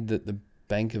read that the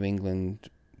Bank of England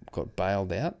got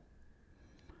bailed out?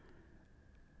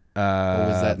 Or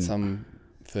was that some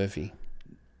furphy?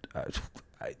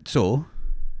 So,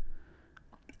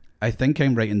 I think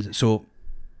I'm right in... So,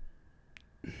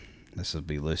 this will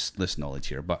be loose knowledge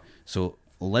here, but... So,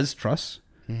 Liz Truss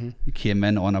came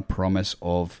in on a promise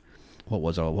of...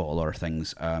 What all our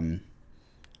things?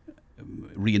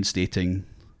 Reinstating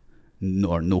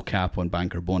no cap on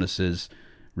banker bonuses,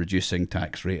 reducing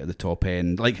tax rate at the top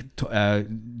end, like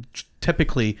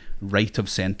typically right of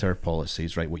centre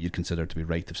policies, right? What you'd consider to be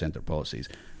right of centre policies,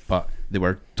 but they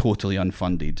were totally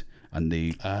unfunded, and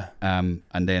they and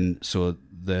then so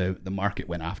the market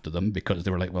went after them because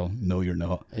they were like, well, no, you're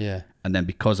not. Yeah. And then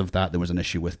because of that, there was an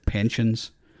issue with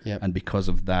pensions. Yep. And because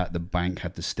of that, the bank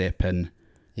had to step in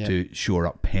Yep. to shore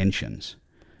up pensions.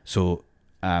 So,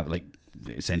 like,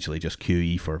 essentially just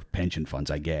QE for pension funds,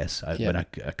 I guess. Yep. But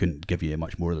I couldn't give you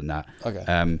much more than that.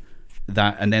 Okay.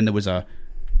 That, and then there was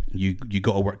you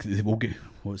got to work.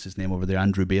 What's his name over there?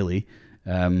 Andrew Bailey.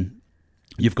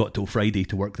 You've got till Friday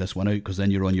to work this one out, because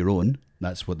then you're on your own.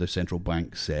 That's what the central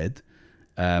bank said.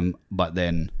 But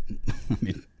then, I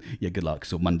mean, yeah, good luck.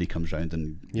 So Monday comes round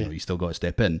and you still got to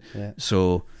step in. Yeah.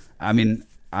 So, I mean,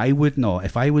 I would not,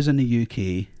 if I was in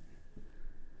the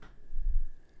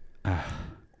UK,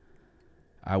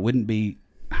 I wouldn't be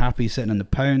happy sitting in the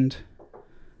pound.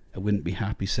 I wouldn't be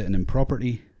happy sitting in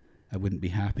property. I wouldn't be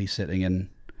happy sitting in,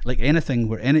 like, anything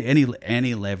where any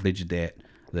leveraged debt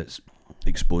that's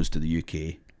exposed to the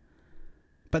UK.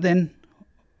 But then,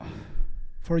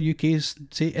 for UK's,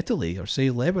 say Italy, or say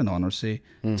Lebanon, or say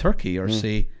Turkey, or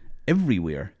say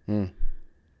everywhere,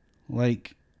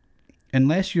 like,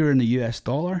 unless you're in the US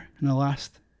dollar in the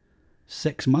last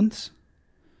 6 months,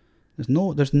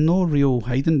 there's no real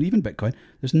hiding, even Bitcoin,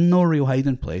 there's no real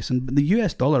hiding place, and the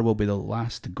US dollar will be the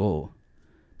last to go.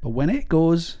 But when it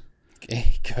goes,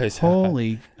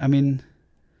 holy, I mean,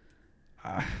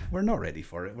 we're not ready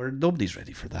for it. Nobody's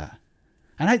ready for that.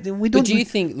 And we don't. But do you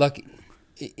think, like,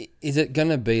 is it going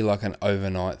to be like an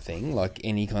overnight thing, like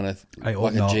any kind of, like a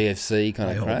GFC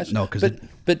kind of crash? No, because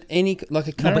but any, like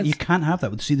a currency. No, but you can't have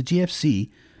that. See, the GFC,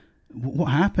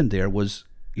 what happened there was,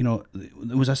 you know,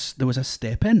 there was a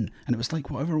step in, and it was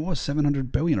like whatever it was,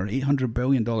 $700 billion or $800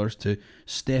 billion to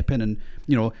step in and,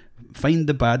 you know, find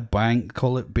the bad bank,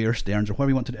 call it Bear Stearns or whatever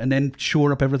you want to do, and then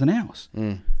shore up everything else.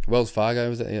 Wells Fargo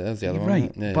was that was the other one,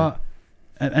 right? Yeah. But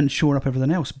and shore up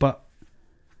everything else. But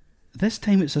this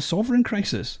time it's a sovereign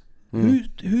crisis.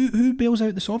 Who bails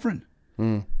out the sovereign?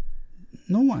 No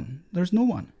one. There's no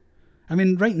one. I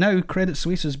mean, right now, Credit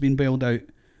Suisse has been bailed out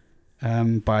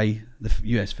by the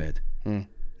US Fed.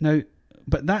 Now,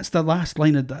 but that's the last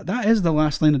line of that is the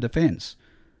last line of defense.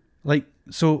 Like,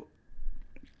 so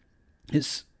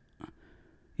it's,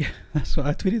 yeah, that's what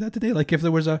I tweeted that today. Like, if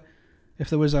there was a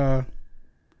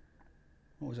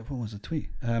what was the tweet?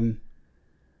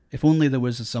 If only there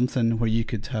was something where you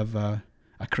could have a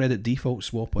credit default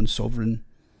swap on sovereign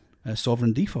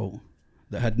default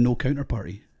that had no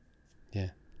counterparty. Yeah.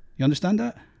 You understand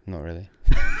that? Not really.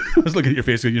 I was looking at your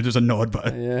face and you're just a nod,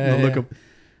 but yeah, no, look up.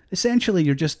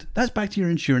 Essentially, that's back to your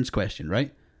insurance question,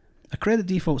 right? A credit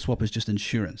default swap is just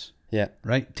insurance. Yeah.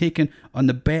 Right? Taken on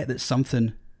the bet that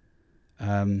something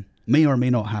may or may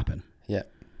not happen. Yeah.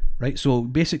 Right? So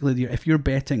basically, if you're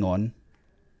betting on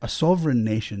a sovereign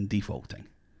nation defaulting,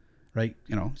 right?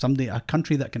 You know, a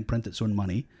country that can print its own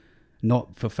money,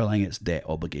 not fulfilling its debt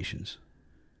obligations.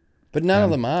 But none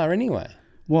of them are anyway.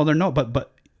 Well, they're not,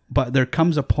 but there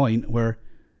comes a point where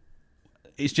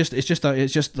it's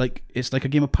like a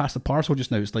game of pass the parcel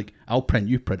just now. It's like, I'll print,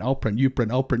 you print, I'll print, you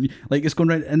print, I'll print. Like, it's going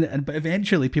right, and but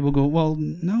eventually people go, well,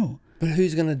 no. But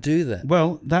who's going to do that?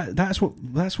 Well, that's what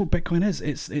Bitcoin is.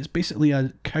 It's basically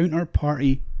a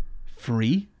counterparty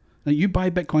free. Now, you buy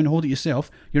Bitcoin, hold it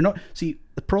yourself. You're not. See,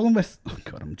 the problem with, oh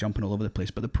God, I'm jumping all over the place.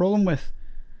 But the problem with,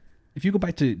 if you go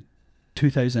back to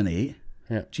 2008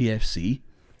 GFC,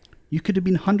 you could have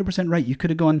been 100% right. You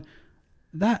could have gone,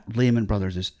 that Lehman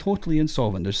Brothers is totally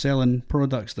insolvent. They're selling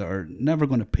products that are never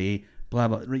going to pay, blah,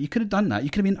 blah. You could have done that. You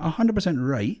could have been 100%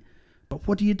 right. But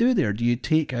what do you do there? Do you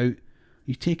take out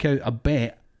a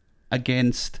bet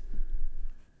against,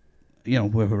 you know,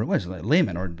 whoever it was, like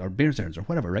Lehman or Bear Stearns or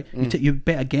whatever, right? You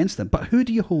bet against them. But who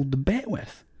do you hold the bet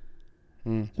with?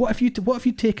 What if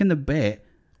you've taken the bet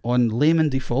on Lehman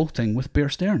defaulting with Bear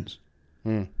Stearns?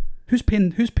 Who's paying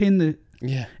the...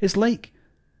 Yeah. It's like,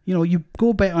 you know, you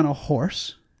go bet on a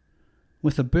horse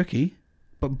with a bookie,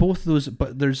 but there's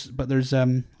what's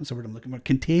the word I'm looking for?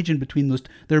 Contagion between those.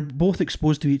 They're both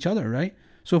exposed to each other, right?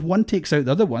 So if one takes out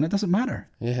the other one, it doesn't matter.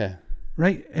 Yeah.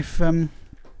 Right? If I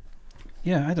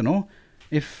don't know.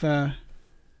 If you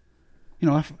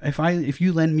know, if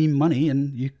you lend me money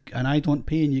and I don't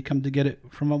pay and you come to get it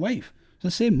from my wife, it's the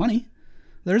same money.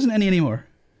 There isn't any anymore.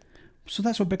 So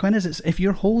that's what Bitcoin is. It's if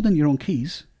you're holding your own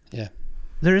keys. Yeah.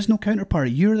 There is no counterparty.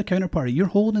 You're the counterparty. You're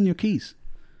holding your keys.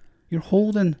 You're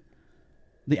holding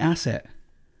the asset,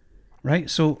 right?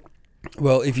 So,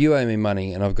 well, if you owe me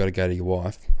money and I've got to go to your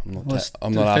wife, I'm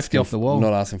not asking. Off the wall. I'm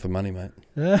not asking for money, mate.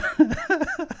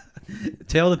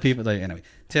 Tell the people. Anyway,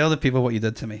 tell the people what you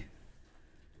did to me.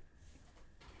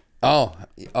 Oh,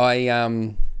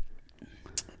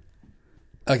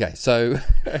 Okay, so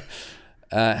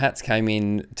Hats came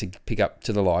in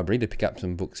to the library to pick up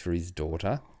some books for his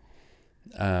daughter,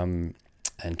 and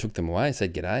took them away.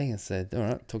 Said g'day. I said, all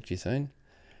right, talk to you soon.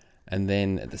 And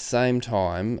then at the same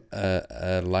time,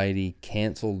 a lady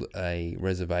cancelled a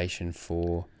reservation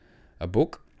for a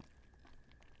book,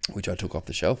 which I took off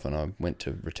the shelf, and I went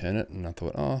to return it, and I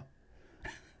thought, oh,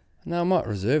 no, I might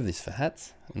reserve this for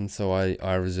Hats. And so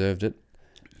I reserved it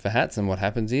for Hats, and what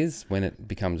happens is when it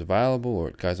becomes available or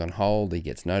it goes on hold, he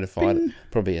gets notified. Bing.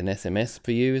 Probably an SMS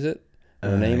for you, is it? Or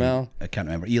an email? I can't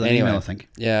remember. Email, I think.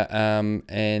 Yeah,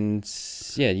 and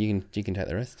yeah, you can take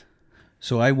the rest.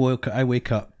 So I wake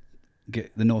up,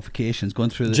 get the notifications going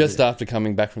through Just after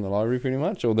coming back from the library, pretty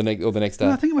much, or the next day.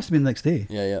 No, I think it must have been the next day.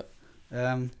 Yeah.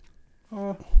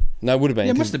 Oh. No, it would have been.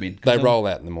 Yeah, it must have been. They roll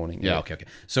out in the morning. Yeah. Okay.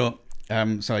 So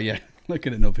yeah,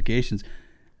 looking at notifications,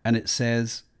 and it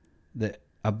says that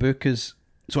a book is.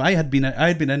 So I had been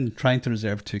in trying to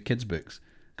reserve 2 kids' books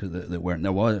because there weren't.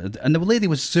 There was, and the lady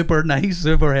was super nice,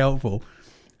 super helpful.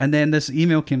 And then this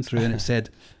email came through and it said,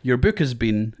 your book is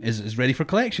ready for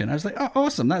collection. I was like, oh,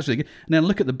 awesome, that's really good. And then I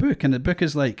look at the book, and the book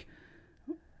is like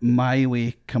My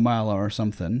Way Kamala or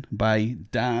something by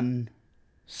Dan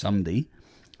somebody.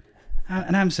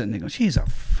 And I'm sitting there going, she's a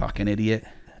fucking idiot.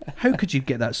 How could you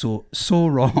get that so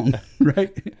wrong?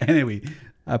 Right? Anyway,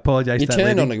 I apologise to that lady.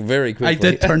 You turned on it very quickly. I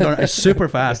did turn on it super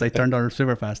fast. I turned on it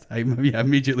super fast. I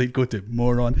immediately go to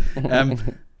moron.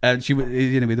 And she,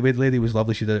 anyway, the way the lady was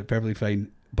lovely, she did it perfectly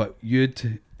fine. But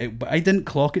but I didn't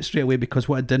clock it straight away because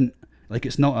what I didn't like,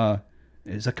 it's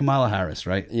a Kamala Harris,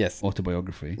 right? Yes.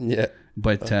 Autobiography. Yeah.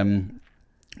 But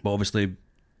obviously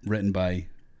written by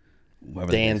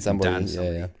whoever Dan somebody. Dan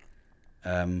somebody.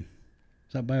 Yeah.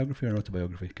 Is that biography or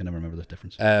autobiography? Can never remember the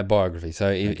difference. Biography. So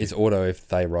it's auto if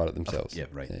they write it themselves. Yeah,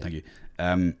 right. Yeah. Thank you.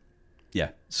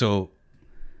 Yeah. So,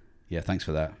 yeah, thanks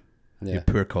for that. Yeah. Your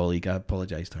poor colleague. I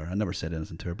apologise to her. I never said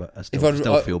anything to her, but I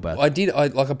still feel bad. I did. I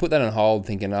put that on hold,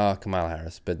 thinking, Kamala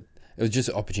Harris, but it was just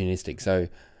opportunistic. So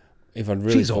if I'd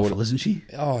really, she's awful, isn't she?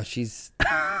 Oh, she's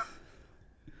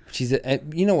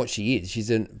you know what she is?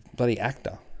 She's a bloody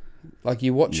actor. Like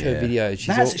you watch her videos,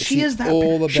 she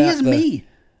is me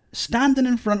standing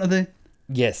in front of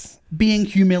being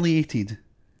humiliated,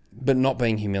 but not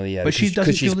being humiliated. But she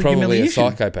doesn't feel the probably humiliation.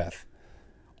 a psychopath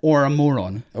or a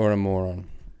moron.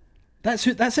 That's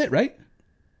it, right?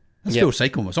 That's Phil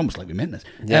Psycho. It's almost like we meant this.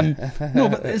 Yeah. No,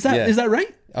 but is that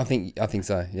right? I think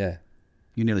so. Yeah.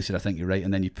 You nearly said I think you're right,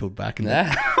 and then you pulled back and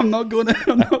I'm not not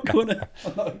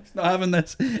having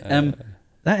this.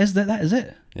 That is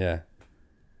it. Yeah.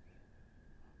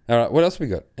 All right. What else we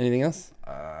got? Anything else?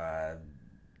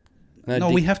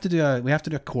 No, we have to do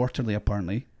a quarterly.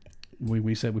 Apparently,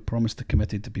 we said we promised the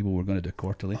committee to people we're going to do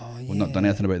quarterly. Oh, yeah. We've not done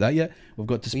anything about that yet. We've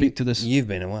got to speak to this. You've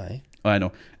been away. I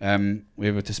know. We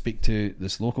have to speak to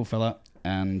this local fella,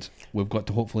 and we've got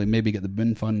to hopefully maybe get the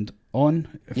Boon Fund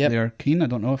on if they are keen. I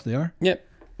don't know if they are. Yep.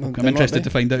 I'm interested to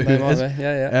find out who it is.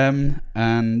 Yeah.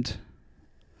 And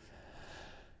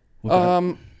what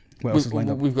else is lined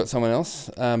up? We've got someone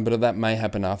else, but that may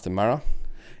happen after Mara.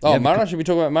 Oh, Mara? Should we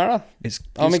talk about Mara?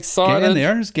 I'm excited.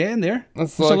 It's getting there.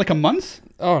 So like a month?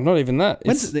 Oh, not even that.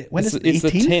 When is it? It's the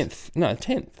 10th. No,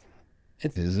 10th.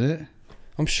 Is it?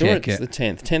 I'm sure it's the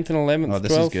 10th. 10th and 11th. Oh,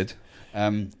 this 12th. is good.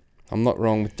 I'm not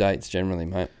wrong with dates generally,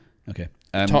 mate. Okay.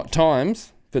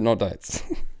 Times, but not dates.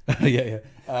 Yeah.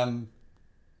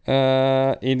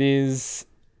 It is...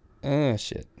 Oh,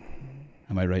 shit.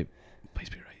 Am I right? Please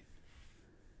be right.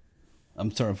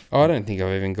 I'm sort of... I don't think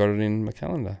I've even got it in my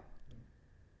calendar.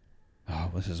 Oh,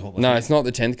 this is all... No, it's not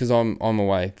the 10th because I'm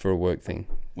away for a work thing.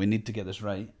 We need to get this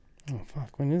right. Oh,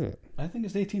 fuck. When is it? I think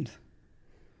it's the 18th.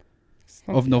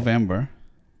 Of November.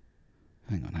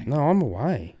 Hang on. No, I'm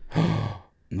away.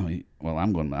 No, well,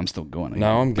 I'm going. I'm still going.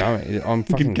 No, I'm going. I'm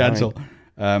fucking cancel.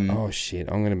 Oh shit!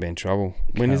 I'm going to be in trouble.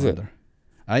 When is it?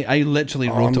 I literally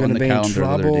wrote it on the calendar the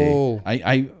other day.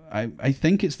 I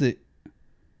think it's the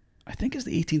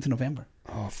 18th of November.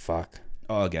 Oh fuck!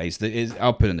 Oh guys,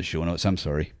 I'll put it in the show notes. I'm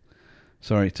sorry.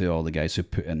 Sorry to all the guys who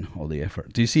put in all the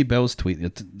effort. Do you see Bill's tweet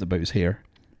about his hair?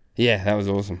 Yeah, that was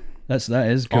awesome. That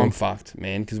is cool. I'm fucked,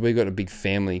 man, because we got a big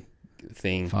family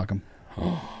thing. Fuck him.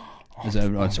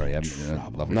 Sorry, I'm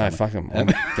lovely. No, fuck him.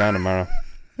 I'm going tomorrow.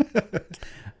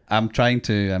 I'm trying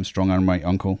to strong arm my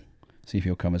uncle, see if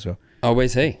he'll come as well. Oh,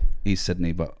 where's he? He's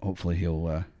Sydney, but hopefully he's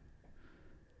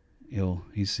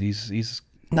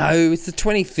No, it's the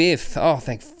 25th. Oh,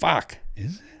 thank fuck.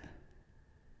 Is it?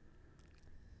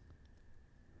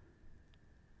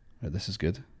 Right, this is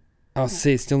good. Oh,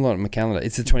 see, it's still not on my calendar.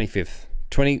 It's the 25th.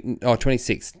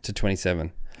 26th to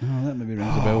 27. Oh, that maybe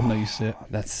rings a bell now you say it.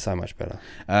 That's so much better.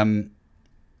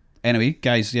 Anyway,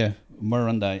 guys, yeah,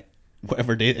 Murrundi,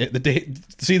 whatever date, the date,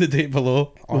 see the date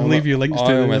below. We'll leave you links to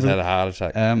I it. almost had a heart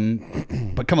attack.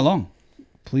 But come along.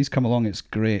 Please come along. It's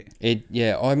great.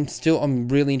 I'm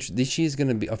really interested. This year's going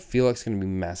to be, I feel like it's going to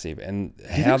be massive. And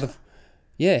how the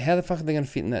fuck are they going to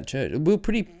fit in that church? We're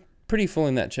pretty full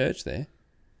in that church there.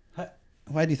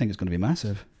 Why do you think it's going to be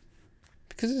massive?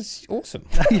 Because it's awesome.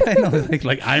 Yeah, no,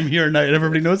 like I'm here now and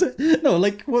everybody knows it. No,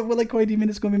 like what? Like why do you mean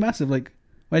it's going to be massive? Like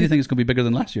why do you think it's going to be bigger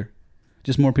than last year?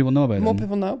 Just more people know about it. More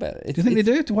people know about it. Do you think they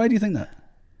do? Why do you think that?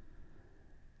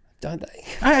 Don't they?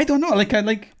 I don't know. I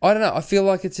don't know. I feel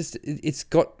like it's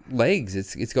got legs.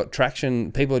 It's got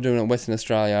traction. People are doing it in Western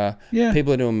Australia. Yeah.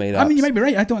 People are doing meetups. I mean, you might be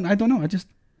right. I don't know. I just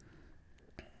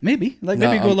maybe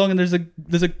maybe go along and there's a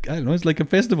I don't know. It's like a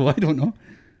festival. I don't know.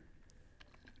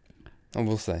 And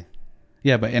we'll see.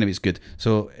 Yeah, but anyway, it's good.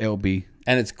 So it'll be...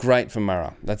 And it's great for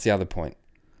Murrah. That's the other point.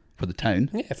 For the town?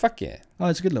 Yeah, fuck yeah. Oh,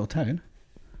 it's a good little town.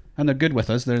 And they're good with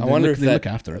us. They look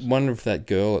after us. I wonder if that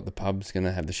girl at the pub's going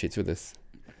to have the shits with us.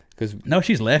 No,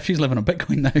 she's left. She's living on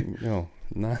Bitcoin now. Oh,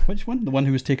 no. Which one? The one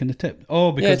who was taking the tip?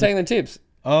 Oh, because... Yeah, taking the tips.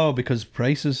 Oh, because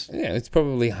prices... Yeah, it's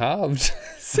probably halved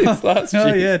since last year.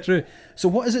 Oh, yeah, true. So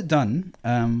what has it done?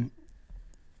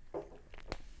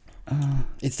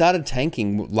 It started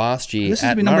tanking last year. This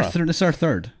has been number 3. This is our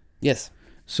 3rd. Yes.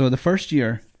 So the first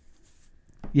year,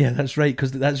 yeah, that's right,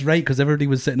 because everybody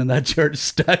was sitting in that church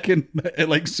stacking at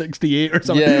like 68 or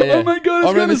something. Yeah. Oh my god!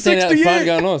 I remember standing out the front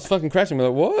going, "Oh, it's fucking crashing." We're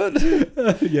like,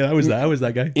 "What?" Yeah, I was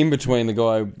that guy. In between the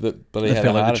guy that had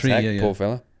a heart attack, poor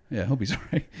fella. Yeah, I hope he's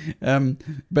alright.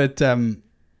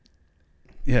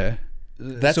 Yeah.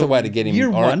 That's a way to get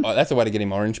him. That's a way to get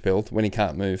him orange pilled when he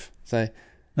can't move. So.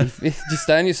 Just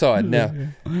stay on your side now.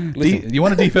 You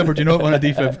want a defib or do you not want a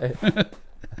defib?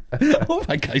 Oh,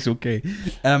 that guy's okay.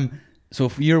 So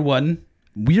for year one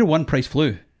price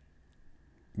flew.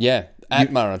 Yeah,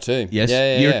 at Murrah too. Yes,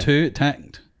 year 2 it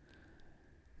tanked.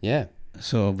 Yeah.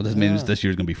 So this means this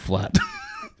year's gonna be flat.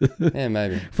 Yeah,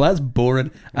 maybe. Flat's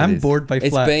boring. I'm bored by flat.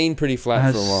 It's been pretty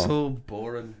flat for a while. So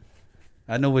boring.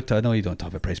 I know you don't talk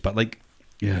about price, but like.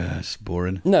 Yeah, it's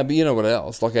boring. No, but you know what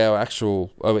else? Like our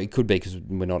actual... Oh, it could be because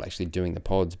we're not actually doing the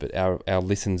pods, but our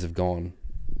listens have gone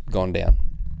down.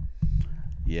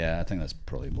 Yeah, I think that's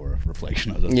probably more a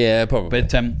reflection of it. Yeah, probably.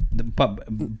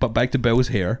 But back to Bill's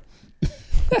hair,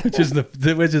 which is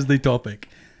the topic.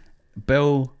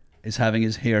 Bill is having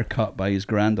his hair cut by his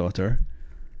granddaughter.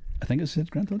 I think it's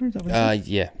his granddaughter. Is that what it is?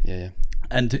 Yeah.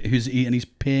 And he's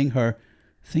paying her...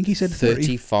 I think he said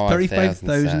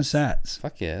 35,000 sats.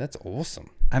 Fuck yeah, that's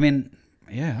awesome. I mean,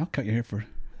 yeah, I'll cut your hair for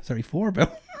 34,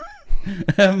 Bill.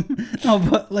 No,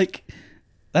 but like,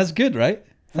 that's good, right?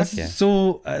 That's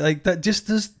so like that. Just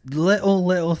those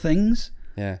little things.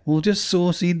 Yeah, will just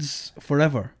sow seeds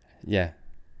forever. Yeah.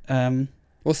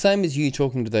 Well, same as you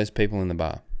talking to those people in the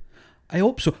bar. I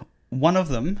hope so. One of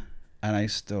them, and I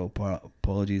still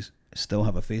apologies. I still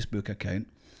have a Facebook account.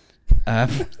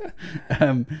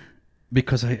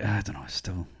 Because I don't know,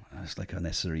 it's like a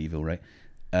necessary evil, right?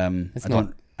 I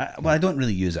don't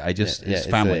really use it. I just it's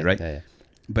family, right? Yeah.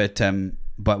 But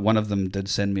one of them did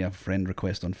send me a friend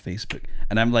request on Facebook,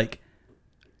 and I'm like,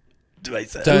 don't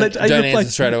answer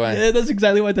straight away. Yeah, that's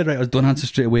exactly what I did. Right, I was don't answer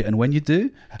straight away, and when you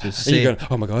do, just say, going,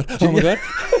 "Oh my god, oh my god."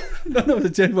 No, that's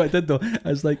exactly what I did though. I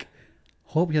was like,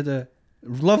 hope you had a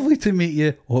lovely to meet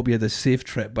you. Hope you had a safe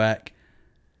trip back.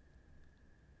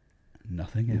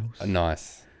 Nothing else.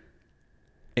 Nice.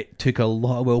 It took a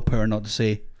lot of willpower not to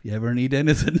say, if you ever need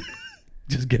anything,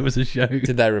 just give us a shout.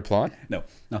 Did they reply? No,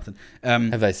 nothing.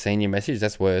 Have they seen your message?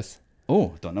 That's worse.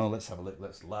 Oh, don't know. Let's have a look.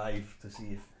 Let's live to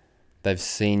see if... They've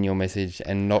seen your message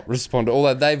and not responded.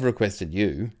 Although they've requested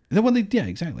you. Yeah,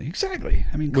 exactly.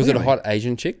 I mean, was it a hot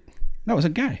Asian chick? No, it was a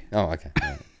guy. Oh, okay.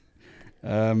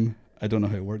 I don't know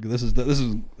how it works. This is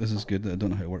good. I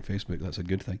don't know how it works Facebook. That's a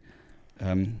good thing.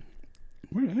 How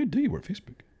do you work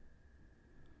Facebook?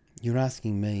 You're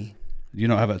asking me. You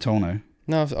don't have it at all now?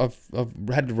 No, I've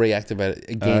had to reactivate it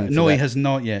again. No, he has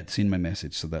not yet seen my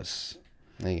message, so that's...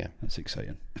 There you go. That's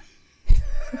exciting.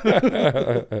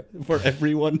 For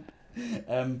everyone.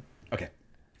 Okay.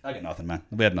 I got nothing, man.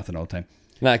 We had nothing all the time.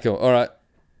 Nah, cool. All right.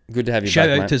 Good to have you Shout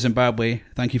back, out mate. to Zimbabwe.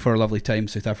 Thank you for a lovely time.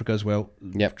 South Africa as well.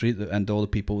 Yep. And all the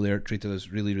people there treated us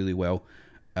really, really well.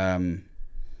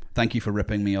 Thank you for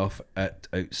ripping me off at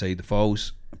Outside the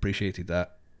Falls. Appreciated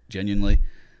that. Genuinely.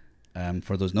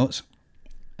 For those notes.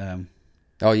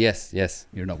 Oh, yes.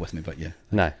 You're not with me, but yeah.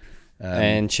 No.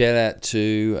 And shout out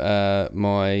to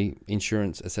my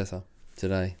insurance assessor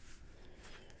today.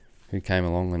 who came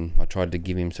along, and I tried to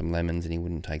give him some lemons and he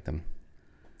wouldn't take them.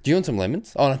 Do you want some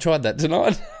lemons? Oh, and I tried that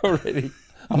tonight already.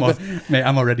 Mate,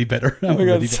 I'm already better.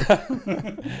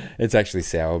 It's actually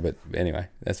sour, but anyway,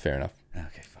 that's fair enough.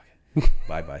 Okay, fuck it.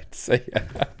 Bye-bye. See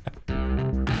ya.